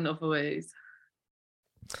bad in other ways.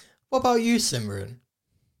 What about you, Simran?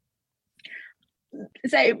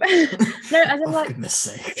 Same. No, as in For like, goodness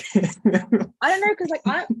sake. I don't know, because like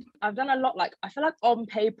I've done a lot. Like I feel like on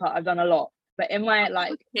paper I've done a lot, but in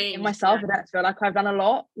myself, I don't feel like I've done a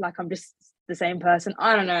lot. Like I'm just the same person.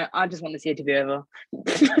 I don't know. I just want this year to be over.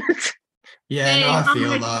 Yeah, no, I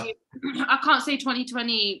feel that. I can't say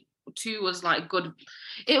 2022 was like good.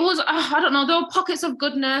 It was, I don't know, there were pockets of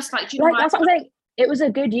goodness. Like, do you know, that's what I'm saying. It was a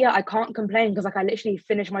good year. I can't complain because like I literally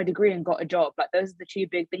finished my degree and got a job. Like those are the two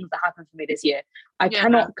big things that happened for me this year. I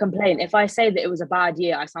cannot complain. If I say that it was a bad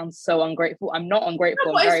year, I sound so ungrateful. I'm not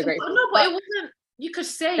ungrateful. I'm very grateful. No, but it wasn't. You could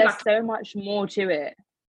say there's like, so much more to it.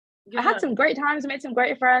 Yeah. I had some great times. I made some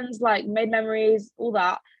great friends. Like made memories. All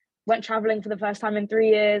that. Went traveling for the first time in 3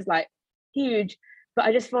 years. Like huge. But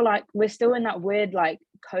I just feel like we're still in that weird like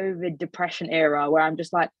COVID depression era where I'm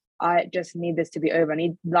just like, I just need this to be over. I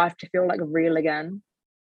need life to feel like real again.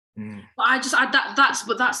 But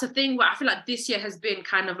that's the thing where I feel like this year has been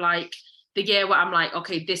kind of like the year where I'm like,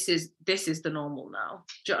 okay, this is the normal now.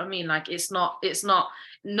 Do you know what I mean? Like it's not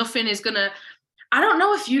nothing is gonna. I don't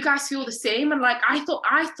know if you guys feel the same. And like I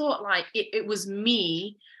thought like it was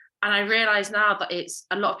me, and I realize now that it's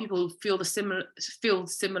a lot of people feel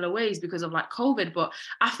similar ways because of like COVID. But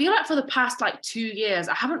I feel like for the past like 2 years,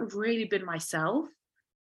 I haven't really been myself.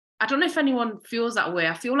 I don't know if anyone feels that way.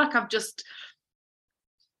 I feel like I've just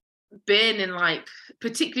been in like,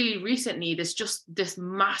 particularly recently, this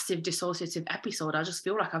massive dissociative episode. I just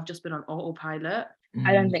feel like I've just been on autopilot.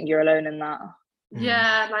 I don't think you're alone in that.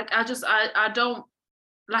 Yeah, like I don't,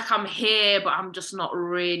 like I'm here, but I'm just not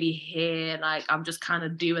really here. Like I'm just kind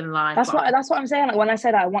of doing life. That's what I'm saying. Like when I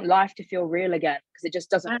said I want life to feel real again, because it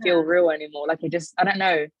just doesn't feel real anymore. Like it just, I don't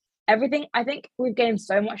know. Everything, I think we've gained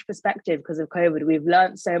so much perspective because of COVID. We've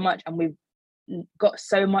learned so much, and we've got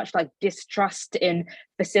so much like distrust in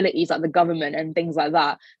facilities like the government and things like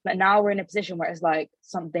that. But now we're in a position where it's like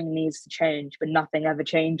something needs to change, but nothing ever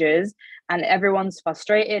changes, and everyone's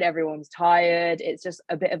frustrated, everyone's tired. It's just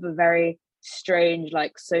a bit of a very strange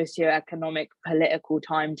like socio-economic political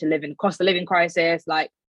time to live in. Cost of living crisis, like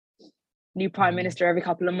new prime minister every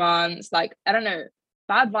couple of months. Like I don't know,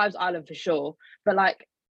 Bad Vibes Island for sure. But like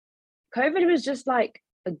COVID was just like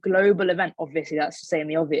a global event. Obviously that's saying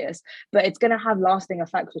the obvious, but it's going to have lasting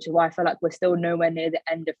effects, which is why I feel like we're still nowhere near the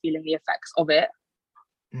end of feeling the effects of it.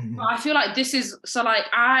 I feel like this is, so like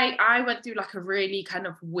I went through like a really kind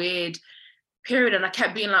of weird period, and I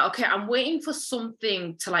kept being like, okay, I'm waiting for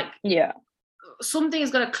something to like, something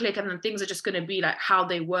is going to click, and then things are just going to be like how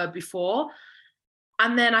they were before.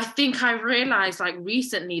 And then I think I realized like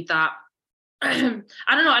recently that I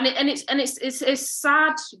don't know, and it's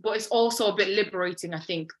sad, but it's also a bit liberating. I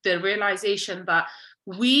think the realization that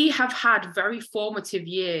we have had very formative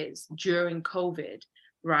years during COVID,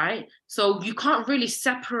 right? So you can't really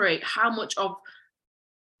separate how much of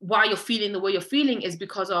why you're feeling the way you're feeling is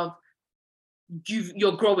because of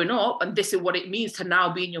you're growing up and this is what it means to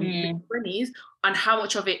now be in your mid-20s, and how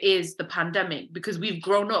much of it is the pandemic, because we've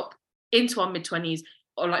grown up into our mid-20s,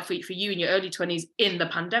 or like for you in your early 20s in the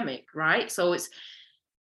pandemic, right? So it's,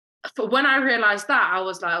 for when I realized that, I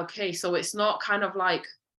was like, okay, so it's not kind of like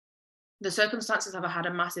the circumstances have had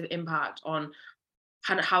a massive impact on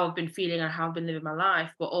kind of how I've been feeling and how I've been living my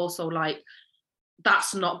life, but also like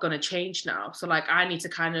that's not going to change now. So like I need to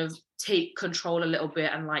kind of take control a little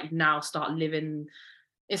bit and like now start living,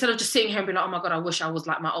 instead of just sitting here and being like, oh my God, I wish I was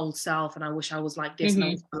like my old self and I wish I was like this and I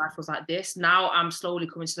wish my life was like this. Now I'm slowly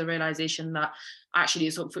coming to the realization that actually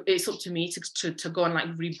it's up to me to go and like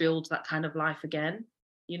rebuild that kind of life again,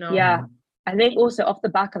 you know? Yeah. I think also off the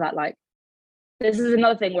back of that, like, this is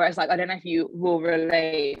another thing where it's like, I don't know if you will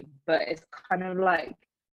relate, but it's kind of like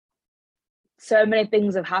so many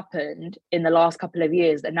things have happened in the last couple of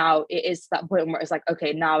years that now it is that point where it's like,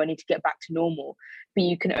 okay, now I need to get back to normal. But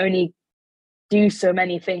you can only do so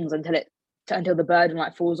many things until the burden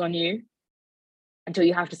like falls on you, until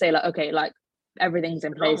you have to say like, okay, like everything's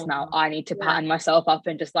in place now. I need to pattern myself up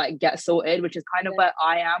and just like get sorted, which is kind of where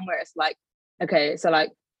I am, where it's like, okay, so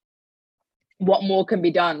like what more can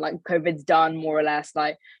be done? Like COVID's done more or less,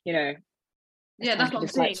 like, you know. Yeah, that's what I'm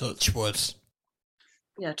saying. Touch wood.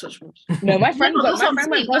 Yeah, touch wood. No, my friend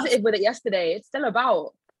went positive with it yesterday. It's still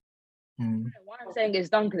about. What I'm saying is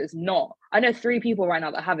done because it's not. I know 3 people right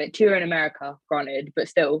now that have it. 2 are in America, granted, but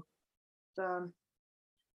still. But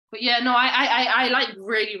yeah, no, I like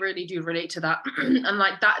really do relate to that. And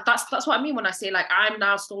like that's what I mean when I say like I'm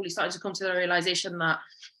now slowly starting to come to the realization that,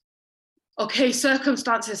 okay,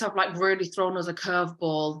 circumstances have like really thrown us a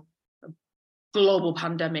curveball. Global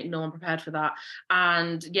pandemic, no one prepared for that.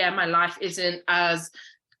 And yeah, my life isn't as,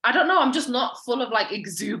 I don't know, I'm just not full of like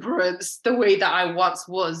exuberance the way that I once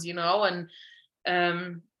was, you know. And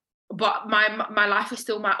but my life is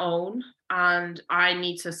still my own, and I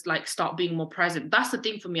need to like start being more present. That's the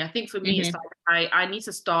thing for me. I think for me it's like I need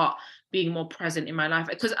to start being more present in my life,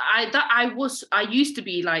 because I used to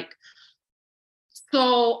be like,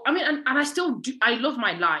 so I mean, and I still do. I love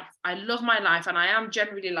my life, and I am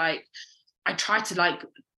generally like, I try to like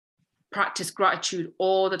practice gratitude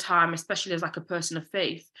all the time, especially as like a person of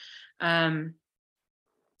faith.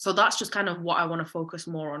 So that's just kind of what I want to focus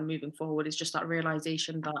more on moving forward, is just that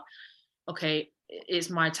realization that, okay, it's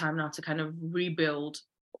my time now to kind of rebuild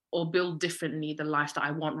or build differently the life that I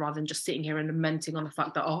want, rather than just sitting here and lamenting on the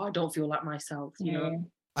fact that, oh, I don't feel like myself, you know?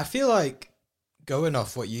 I feel like, going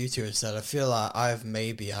off what you two have said, I feel like I've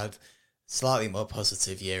maybe had slightly more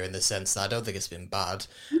positive year, in the sense that I don't think it's been bad.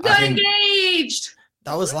 You got engaged!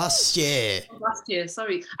 That was last year. Last year,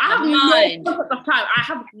 sorry. I have no concept of time. I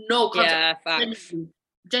have no concept. Yeah, facts.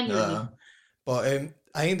 Genuinely. But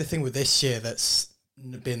I think the thing with this year that's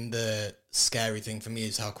been the scary thing for me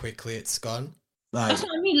is how quickly it's gone. Like, that's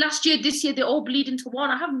what I mean. Last year, this year, they all bleed into one.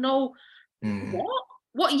 I have no...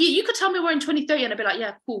 What year? You could tell me we're in 2030 and I'd be like,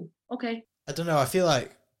 yeah, cool, okay. I don't know. I feel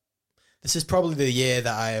like this is probably the year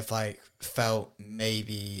that I have like felt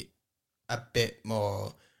maybe a bit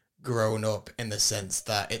more grown up, in the sense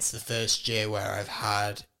that it's the first year where I've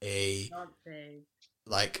had a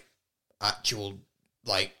like actual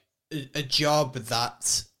like a job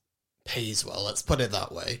that pays well. Let's put it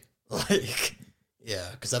that way. Like, yeah,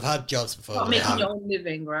 because I've had jobs before. Not making your own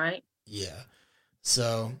living, right? Yeah.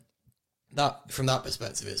 So that, from that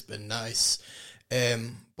perspective, it's been nice.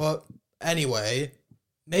 But anyway,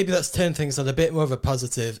 maybe let's turn things on a bit more of a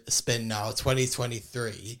positive spin now.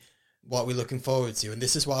 2023, what we're looking forward to. And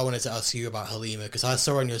this is what I wanted to ask you about, Halima, because I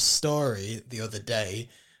saw on your story the other day,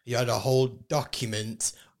 you had a whole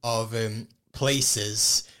document of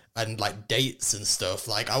places and like dates and stuff.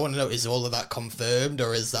 Like, I want to know, is all of that confirmed,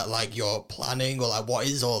 or is that like you're planning, or like what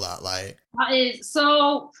is all that like? That is,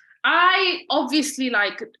 so I obviously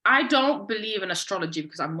like, I don't believe in astrology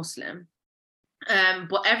because I'm Muslim.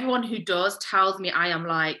 But everyone who does tells me I am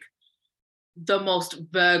like the most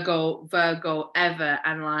Virgo ever,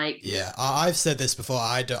 and like, yeah, I've said this before.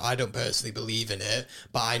 I don't personally believe in it,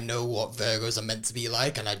 but I know what Virgos are meant to be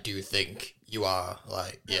like, and I do think you are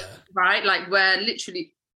like, yeah, right, like we're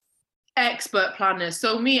literally expert planners.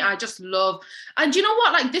 So me, I just love, and you know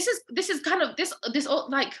what, like this is kind of this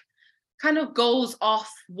like kind of goes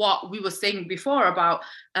off what we were saying before about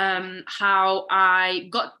how I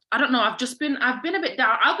don't know, I've been a bit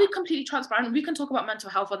down. I'll be completely transparent. We can talk about mental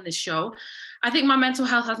health on this show. I think my mental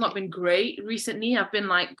health has not been great recently. I've been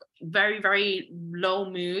like very, very low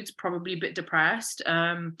moods, probably a bit depressed.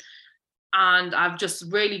 And I've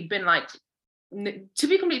just really been like, to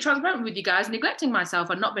be completely transparent with you guys, neglecting myself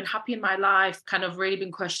and not been happy in my life, kind of really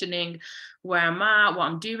been questioning where I'm at, what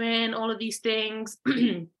I'm doing, all of these things.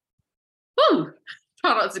 Woo!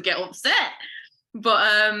 Try not to get upset. But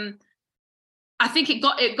I think it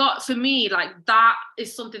got for me, like, that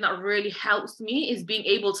is something that really helps me, is being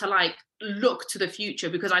able to like look to the future,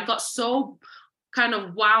 because I got so kind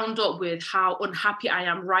of wound up with how unhappy I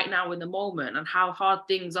am right now in the moment and how hard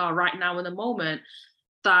things are right now in the moment,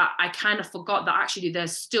 that I kind of forgot that actually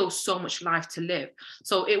there's still so much life to live.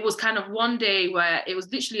 So it was kind of one day where it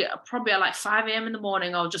was literally probably at like 5 a.m. in the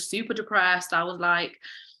morning. I was just super depressed. I was like,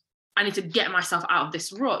 I need to get myself out of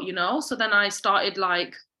this rut, you know? So then I started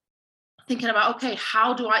like thinking about, okay,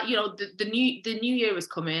 how do I, you know, the new year is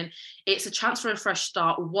coming. It's a chance for a fresh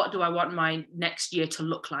start. What do I want my next year to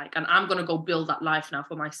look like? And I'm going to go build that life now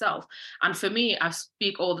for myself. And for me, I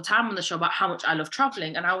speak all the time on the show about how much I love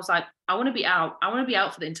traveling. And I was like, I want to be out. I want to be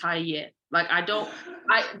out for the entire year. Like,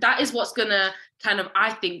 that is what's going to kind of,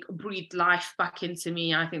 I think, breathe life back into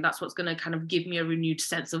me. I think that's what's going to kind of give me a renewed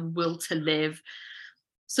sense of will to live.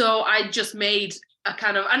 So I just made a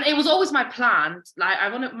kind of, and it was always my plan, like I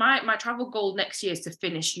want to, my travel goal next year is to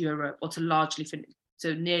finish Europe, or to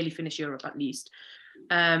nearly finish Europe at least.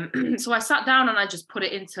 So I sat down and I just put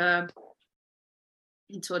it into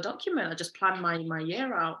a document. I just planned my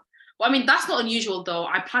year out. Well, I mean, that's not unusual though.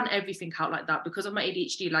 I plan everything out like that because of my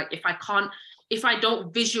ADHD. Like if I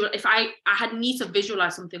need to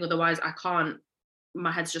visualize something, otherwise I can't,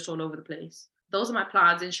 my head's just all over the place. Those are my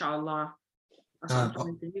plans, inshallah. That's what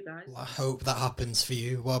I'm for you guys. I hope that happens for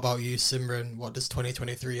you. What about you, Simran? What does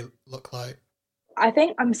 2023 look like? I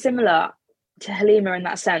think I'm similar to Halima in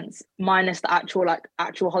that sense, minus the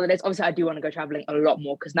actual holidays. Obviously, I do want to go traveling a lot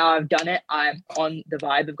more because now I've done it. I'm on the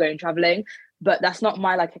vibe of going traveling, but that's not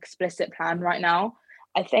my like explicit plan right now.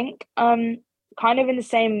 I think kind of in the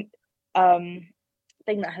same thing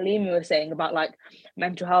that Halima was saying about like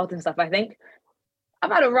mental health and stuff. I think I've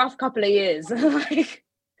had a rough couple of years. Like,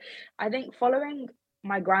 I think following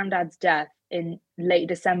my granddad's death in late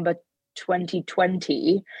December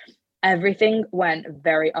 2020, everything went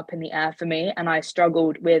very up in the air for me and I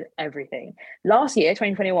struggled with everything. Last year,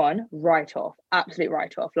 2021, absolute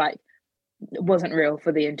write-off, like it wasn't real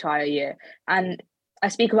for the entire year. And I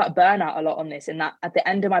speak about burnout a lot on this, in that at the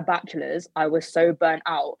end of my bachelor's, I was so burnt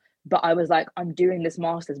out, but I was like, I'm doing this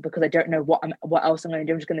master's because I don't know what else I'm going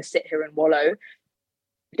to do. I'm just going to sit here and wallow.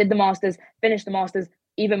 Did the master's, finished the master's,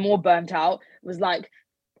 even more burnt out, was like,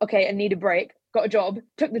 okay, I need a break, got a job,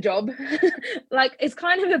 took the job. Like, it's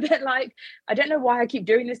kind of a bit like, I don't know why I keep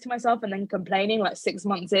doing this to myself and then complaining like 6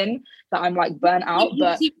 months in that I'm like burnt out.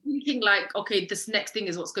 You keep thinking like, okay, this next thing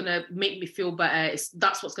is what's going to make me feel better.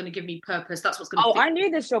 That's what's going to give me purpose. That's what's going to... I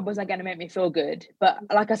knew this job wasn't going to make me feel good. But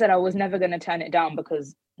like I said, I was never going to turn it down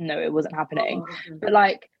because no, it wasn't happening. Okay. But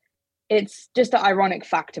like, it's just an ironic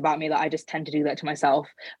fact about me that I just tend to do that to myself.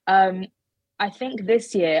 I think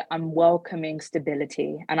this year I'm welcoming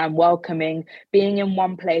stability and I'm welcoming being in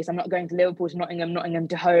one place. I'm not going to Liverpool to Nottingham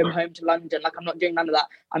to home to London. Like, I'm not doing none of that.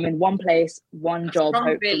 I'm in one place, one job,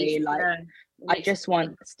 hopefully. Like, yeah. I just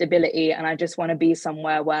want stability and I just want to be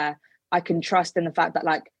somewhere where I can trust in the fact that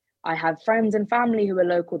like I have friends and family who are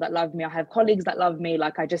local that love me. I have colleagues that love me.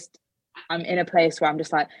 Like, I'm in a place where I'm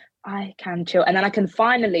just like, I can chill. And then I can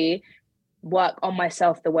finally work on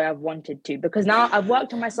myself the way I've wanted to, because now I've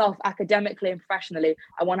worked on myself academically and professionally.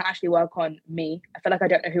 I want to actually work on me. I feel like I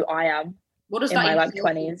don't know who I am. What does in that my like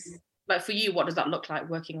 20s? Like for you, what does that look like,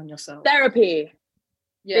 working on yourself? Therapy.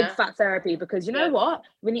 Yeah. Big fat therapy, because you know what?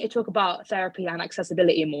 We need to talk about therapy and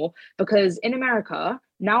accessibility more, because in America,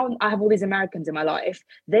 now I have all these Americans in my life,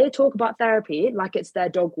 they talk about therapy like it's their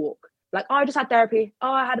dog walk. Like, oh, I just had therapy.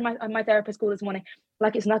 Oh, I had my therapist call this morning.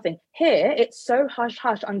 Like, it's nothing. Here, it's so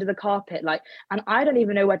hush-hush under the carpet. Like, and I don't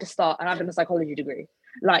even know where to start. And I've done a psychology degree.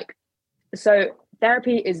 Like, so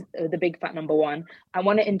therapy is the big fat number one. I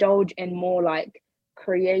want to indulge in more like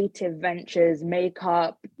creative ventures,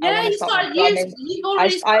 makeup. Yeah,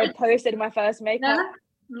 I posted my first makeup. Yeah,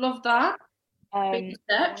 love that. I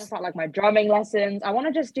want to start like my drumming lessons. I want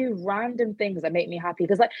to just do random things that make me happy.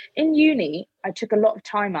 Because like in uni, I took a lot of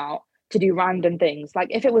time out to do random things. Like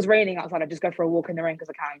if it was raining outside, I'd just go for a walk in the rain because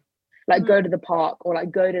I can. Like go to the park, or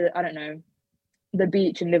like go to, I don't know, the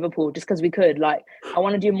beach in Liverpool just because we could. Like, I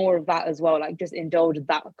want to do more of that as well, like just indulge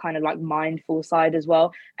that kind of like mindful side as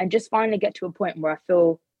well, and just finally get to a point where I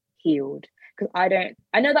feel healed. Because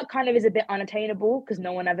I know that kind of is a bit unattainable because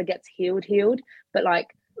no one ever gets healed, but like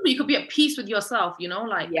you could be at peace with yourself, you know,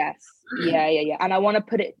 like yes, yeah. And I want to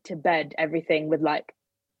put it to bed, everything with like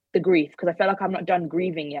the grief, because I feel like I'm not done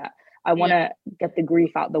grieving yet. I want to get the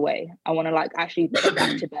grief out the way. I want to like actually put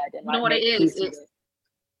that to bed and like, you know what it is, it's it.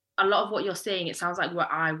 A lot of what you're saying, it sounds like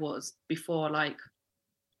where I was before, like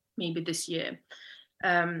maybe this year,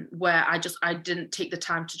 where I didn't take the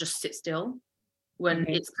time to just sit still when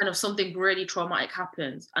it's kind of something really traumatic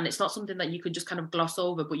happens, and it's not something that you could just kind of gloss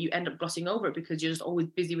over, but you end up glossing over it because you're just always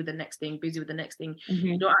busy with the next thing.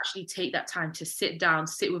 You don't actually take that time to sit down,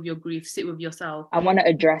 sit with your grief, sit with yourself. I want to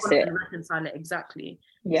address it, reconcile it. Exactly.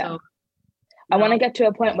 Yeah. So, I want to get to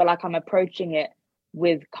a point where like I'm approaching it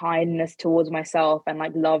with kindness towards myself and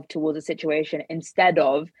like love towards the situation, instead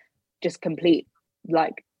of just complete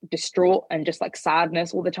like distraught and just like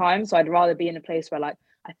sadness all the time. So I'd rather be in a place where like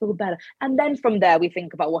I feel better, and then from there we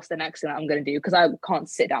think about what's the next thing that I'm going to do, because I can't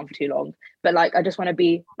sit down for too long. But like I just want to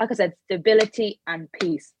be, like I said, stability and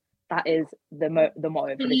peace. That is the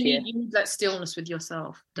motto for this year. You need that stillness with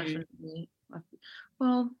yourself, definitely.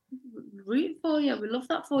 Well, rooting for you. We love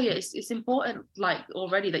that for you. It's important, like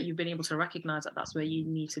already, that you've been able to recognize that that's where you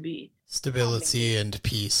need to be. Stability and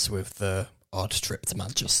peace with the odd trip to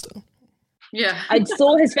Manchester. Yeah, I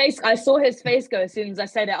saw his face go as soon as I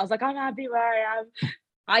said it. I was like, I'm happy where I am.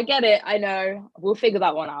 I get it. I know. We'll figure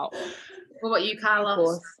that one out. What about you,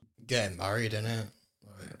 Carlos? Getting married, innit?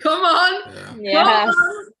 Come on. Yeah. Yes.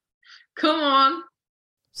 Come on.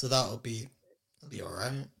 So that'll be all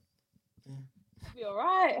right. Be all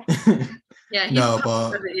right. Yeah.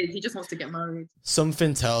 He just wants to get married.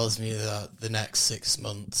 Something tells me that the next 6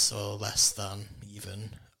 months or less than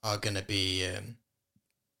even are gonna be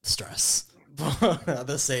stress. But at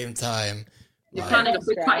the same time, you're planning a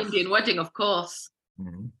big Indian wedding, of course.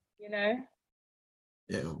 Mm-hmm. You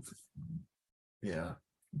know. Yeah.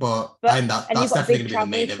 But that's definitely gonna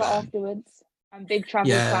be the main event afterwards. And big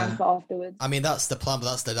travel plans for afterwards. I mean, that's the plan,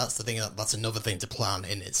 but that's the thing. That's another thing to plan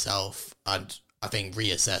in itself, and I think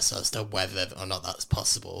reassess as to whether or not that's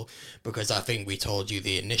possible. Because I think we told you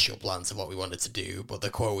the initial plans of what we wanted to do, but the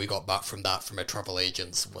quote we got back from a travel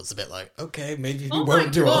agent was a bit like, okay, maybe we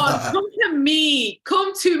won't do all that. Come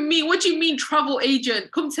to me. What do you mean, travel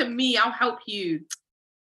agent? Come to me. I'll help you.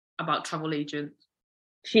 About travel agent.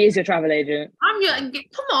 She is your travel agent.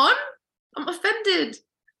 Come on. I'm offended.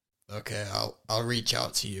 Okay, I'll reach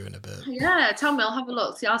out to you in a bit. Yeah, tell me. I'll have a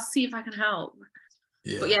look. I'll see if I can help.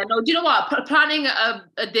 Yeah. But yeah, no. Do you know what? Planning a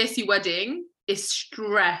Desi wedding is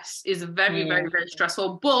stress. Is very, very, very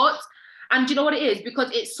stressful. And do you know what it is?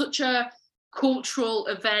 Because it's such a cultural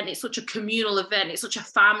event. It's such a communal event. It's such a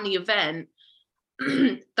family event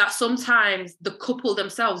that sometimes the couple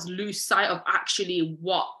themselves lose sight of actually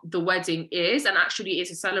what the wedding is, and actually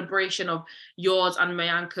it's a celebration of yours and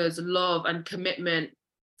Mayanka's love and commitment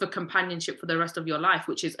for companionship for the rest of your life,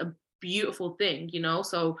 which is a beautiful thing, you know.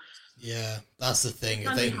 So yeah, that's the thing.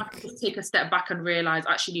 I think you have to just take a step back and realize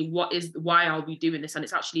actually why are we doing this, and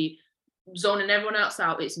it's actually zoning everyone else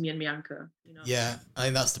out. It's me and Mayanka, you know. Yeah, I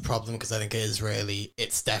think that's the problem, because I think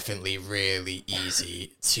it's definitely really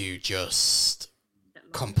easy to just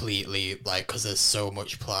completely, like, because there's so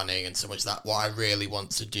much planning and so much that what I really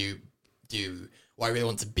want to do what I really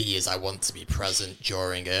want to be is I want to be present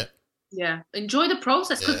during it. Yeah, enjoy the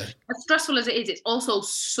process, because as stressful as it is, it's also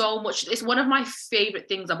so much. It's one of my favorite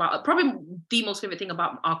things about, probably the most favorite thing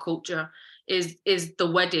about our culture is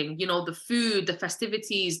the wedding. You know, the food, the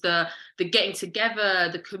festivities, the getting together,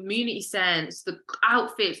 the community sense, the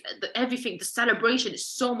outfits, everything, the celebration. It's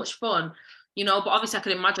so much fun, you know. But obviously, I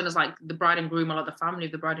can imagine as like the bride and groom, or like the family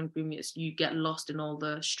of the bride and groom, you get lost in all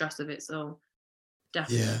the stress of it. So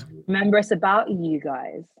definitely, remember, it's about you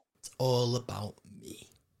guys. It's all about me.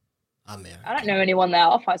 I don't know anyone there.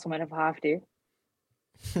 I'll fight someone if I have to.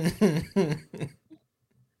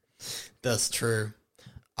 That's true.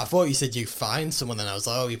 I thought you said you find someone, and I was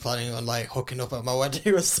like, oh, you're planning on like hooking up at my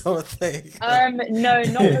wedding or something? No,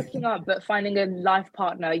 not hooking up, but finding a life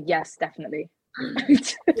partner. Yes, definitely. Be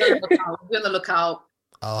on the lookout.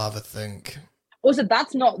 I'll have a think. Also,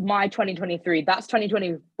 that's not my 2023. That's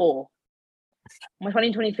 2024. My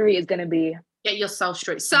 2023 is going to be get yourself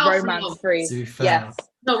straight. Romance free. Yes.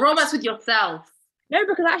 No, romance with yourself. No,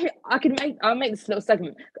 because actually I'll make this little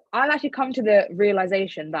segment. I've actually come to the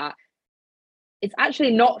realization that it's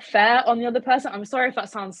actually not fair on the other person. I'm sorry if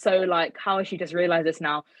that sounds so like, how has she just realized this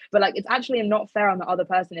now? But like, it's actually not fair on the other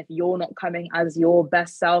person if you're not coming as your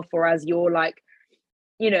best self, or as your like,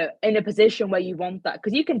 in a position where you want that,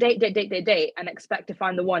 because you can date and expect to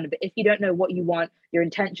find the one, but if you don't know what you want, your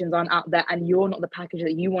intentions aren't out there, and you're not the package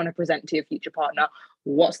that you want to present to your future partner,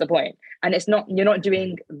 what's the point? And you're not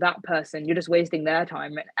doing that person, you're just wasting their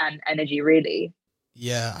time and energy, really.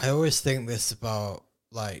 Yeah, I always think this about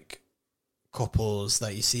like couples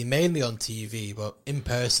that you see mainly on TV, but in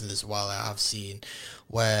person as well. I have seen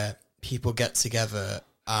where people get together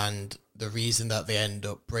and the reason that they end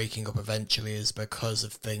up breaking up eventually is because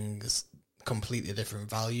of things, completely different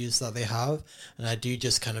values that they have. And I do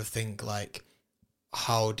just kind of think like,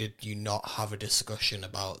 how did you not have a discussion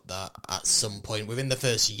about that at some point within the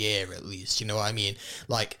first year at least? You know what I mean?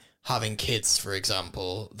 Like having kids, for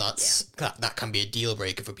example, that can be a deal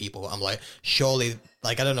breaker for people. I'm like, surely,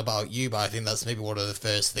 like, I don't know about you, but I think that's maybe one of the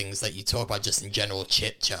first things that you talk about just in general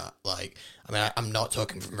chit chat. Like, I mean, I'm not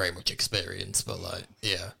talking from very much experience, but like,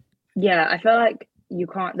 yeah. Yeah, I feel like you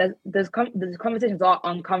can't. There's conversations are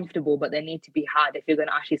uncomfortable, but they need to be had if you're going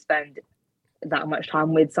to actually spend that much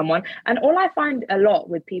time with someone. And all I find a lot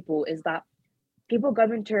with people is that people go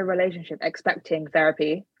into a relationship expecting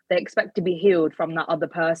therapy. They expect to be healed from that other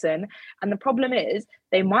person, and the problem is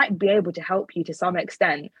they might be able to help you to some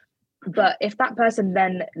extent, but if that person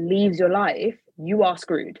then leaves your life, you are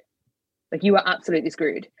screwed. Like, you are absolutely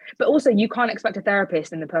screwed. But also, you can't expect a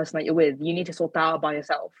therapist in the person that you're with. You need to sort that out by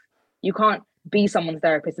yourself. You can't be someone's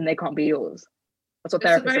therapist and they can't be yours. That's what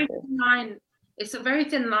therapists are for. It's a very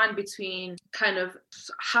thin line between kind of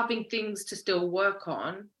having things to still work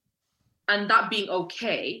on and that being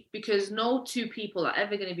okay, because no two people are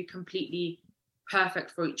ever going to be completely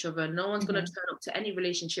perfect for each other. No one's going to turn up to any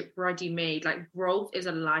relationship ready-made. Like, growth is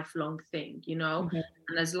a lifelong thing, and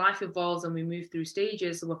as life evolves and we move through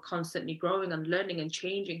stages, we're constantly growing and learning and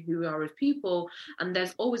changing who we are as people, and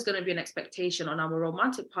there's always going to be an expectation on our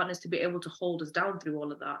romantic partners to be able to hold us down through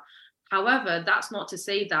all of that. However, that's not to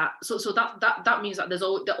say that so that means that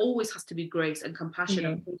there always has to be grace and compassion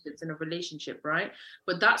and patience in a relationship, right?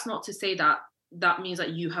 But that's not to say that means that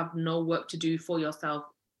you have no work to do for yourself.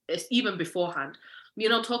 It's even beforehand.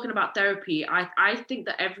 Talking about therapy, I think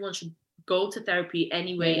that everyone should go to therapy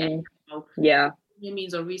anyway. Yeah.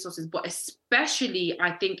 Means or resources, but especially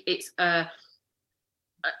I think it's a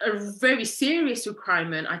very serious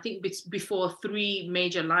requirement. I think before 3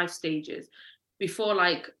 major life stages, before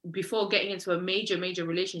getting into a major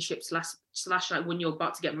relationship slash like when you're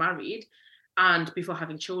about to get married, and before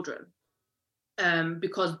having children,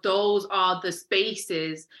 because those are the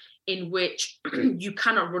spaces in which you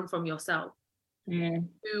cannot run from yourself. You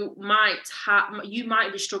might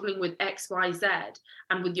be struggling with XYZ,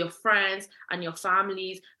 and with your friends and your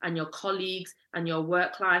families and your colleagues and your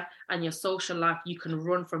work life and your social life, you can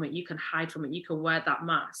run from it, you can hide from it, you can wear that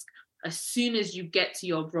mask. As soon as you get to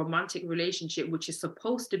your romantic relationship, which is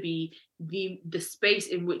supposed to be the space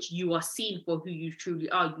in which you are seen for who you truly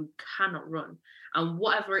are, you cannot run. And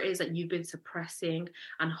whatever it is that you've been suppressing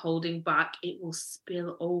and holding back, it will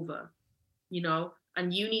spill over,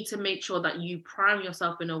 and you need to make sure that you prime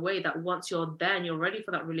yourself in a way that once you're there and you're ready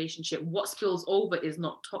for that relationship, what spills over is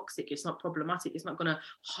not toxic, it's not problematic, it's not going to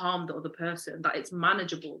harm the other person, that it's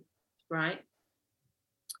manageable, right?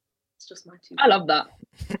 It's just my 2. I love that.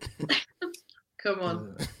 Come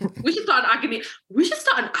on. We should start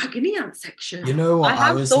an agony aunt section. You know what?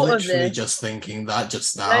 I was literally just thinking that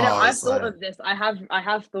just now. No, I've thought of this. I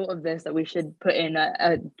have thought of this, that we should put in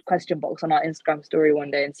a question box on our Instagram story one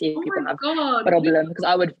day and see if people have a problem.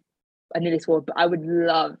 Because I nearly swore, but I would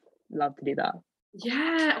love to do that.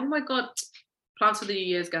 Yeah. Oh my God. Plans for the New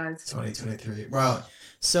Year's, guys. 2023. Right.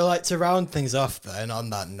 So, like, to round things off then, on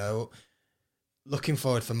that note, looking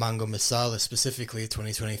forward for Mango Masala, specifically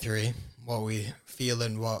 2023. What are we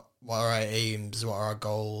feeling? What are our aims? What are our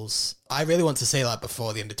goals? I really want to say, like,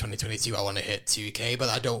 before the end of 2022, I want to hit 2K, but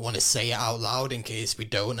I don't want to say it out loud in case we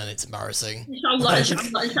don't and it's embarrassing. Inshallah.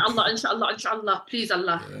 Please,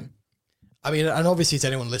 Allah. Yeah. I mean, and obviously to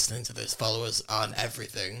anyone listening to this, follow us on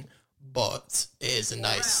everything, but it is a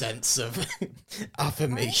nice sense of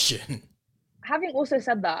affirmation. Having also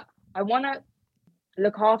said that, I want to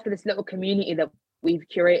look after this little community that we've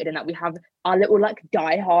curated, and that we have our little like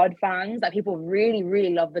die-hard fans that people really,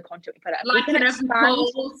 really love the content we put out. Like in every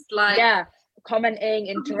post, commenting,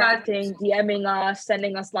 interacting, DMing us,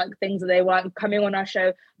 sending us like things that they want, coming on our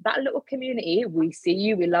show. That little community, we see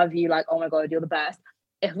you, we love you, like, oh my God, you're the best.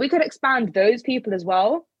 If we could expand those people as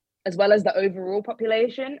well as the overall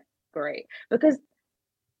population, great. Because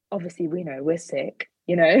obviously we know we're sick,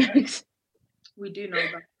 We do know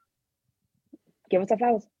that. Give us our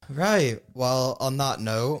flowers. Right. Well, on that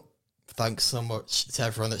note, thanks so much to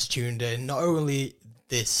everyone that's tuned in, not only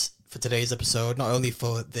this for today's episode. Not only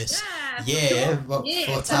for this year, but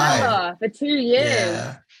for time. For 2 years.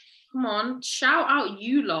 Yeah. Come on, shout out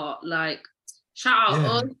you lot. Like, shout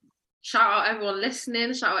out us. Shout out everyone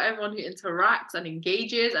listening. Shout out everyone who interacts and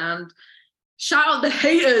engages. And shout out the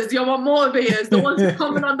haters. You're my motivators. The ones who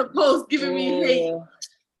comment on the post giving me hate.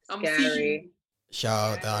 I'm scary.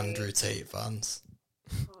 Shout out the Andrew Tate fans.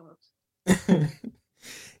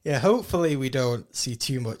 Yeah, hopefully we don't see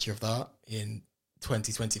too much of that in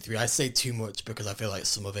 2023. I say too much because I feel like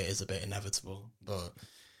some of it is a bit inevitable. But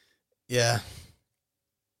yeah,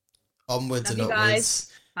 onwards and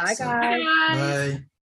upwards. Bye, guys. Bye.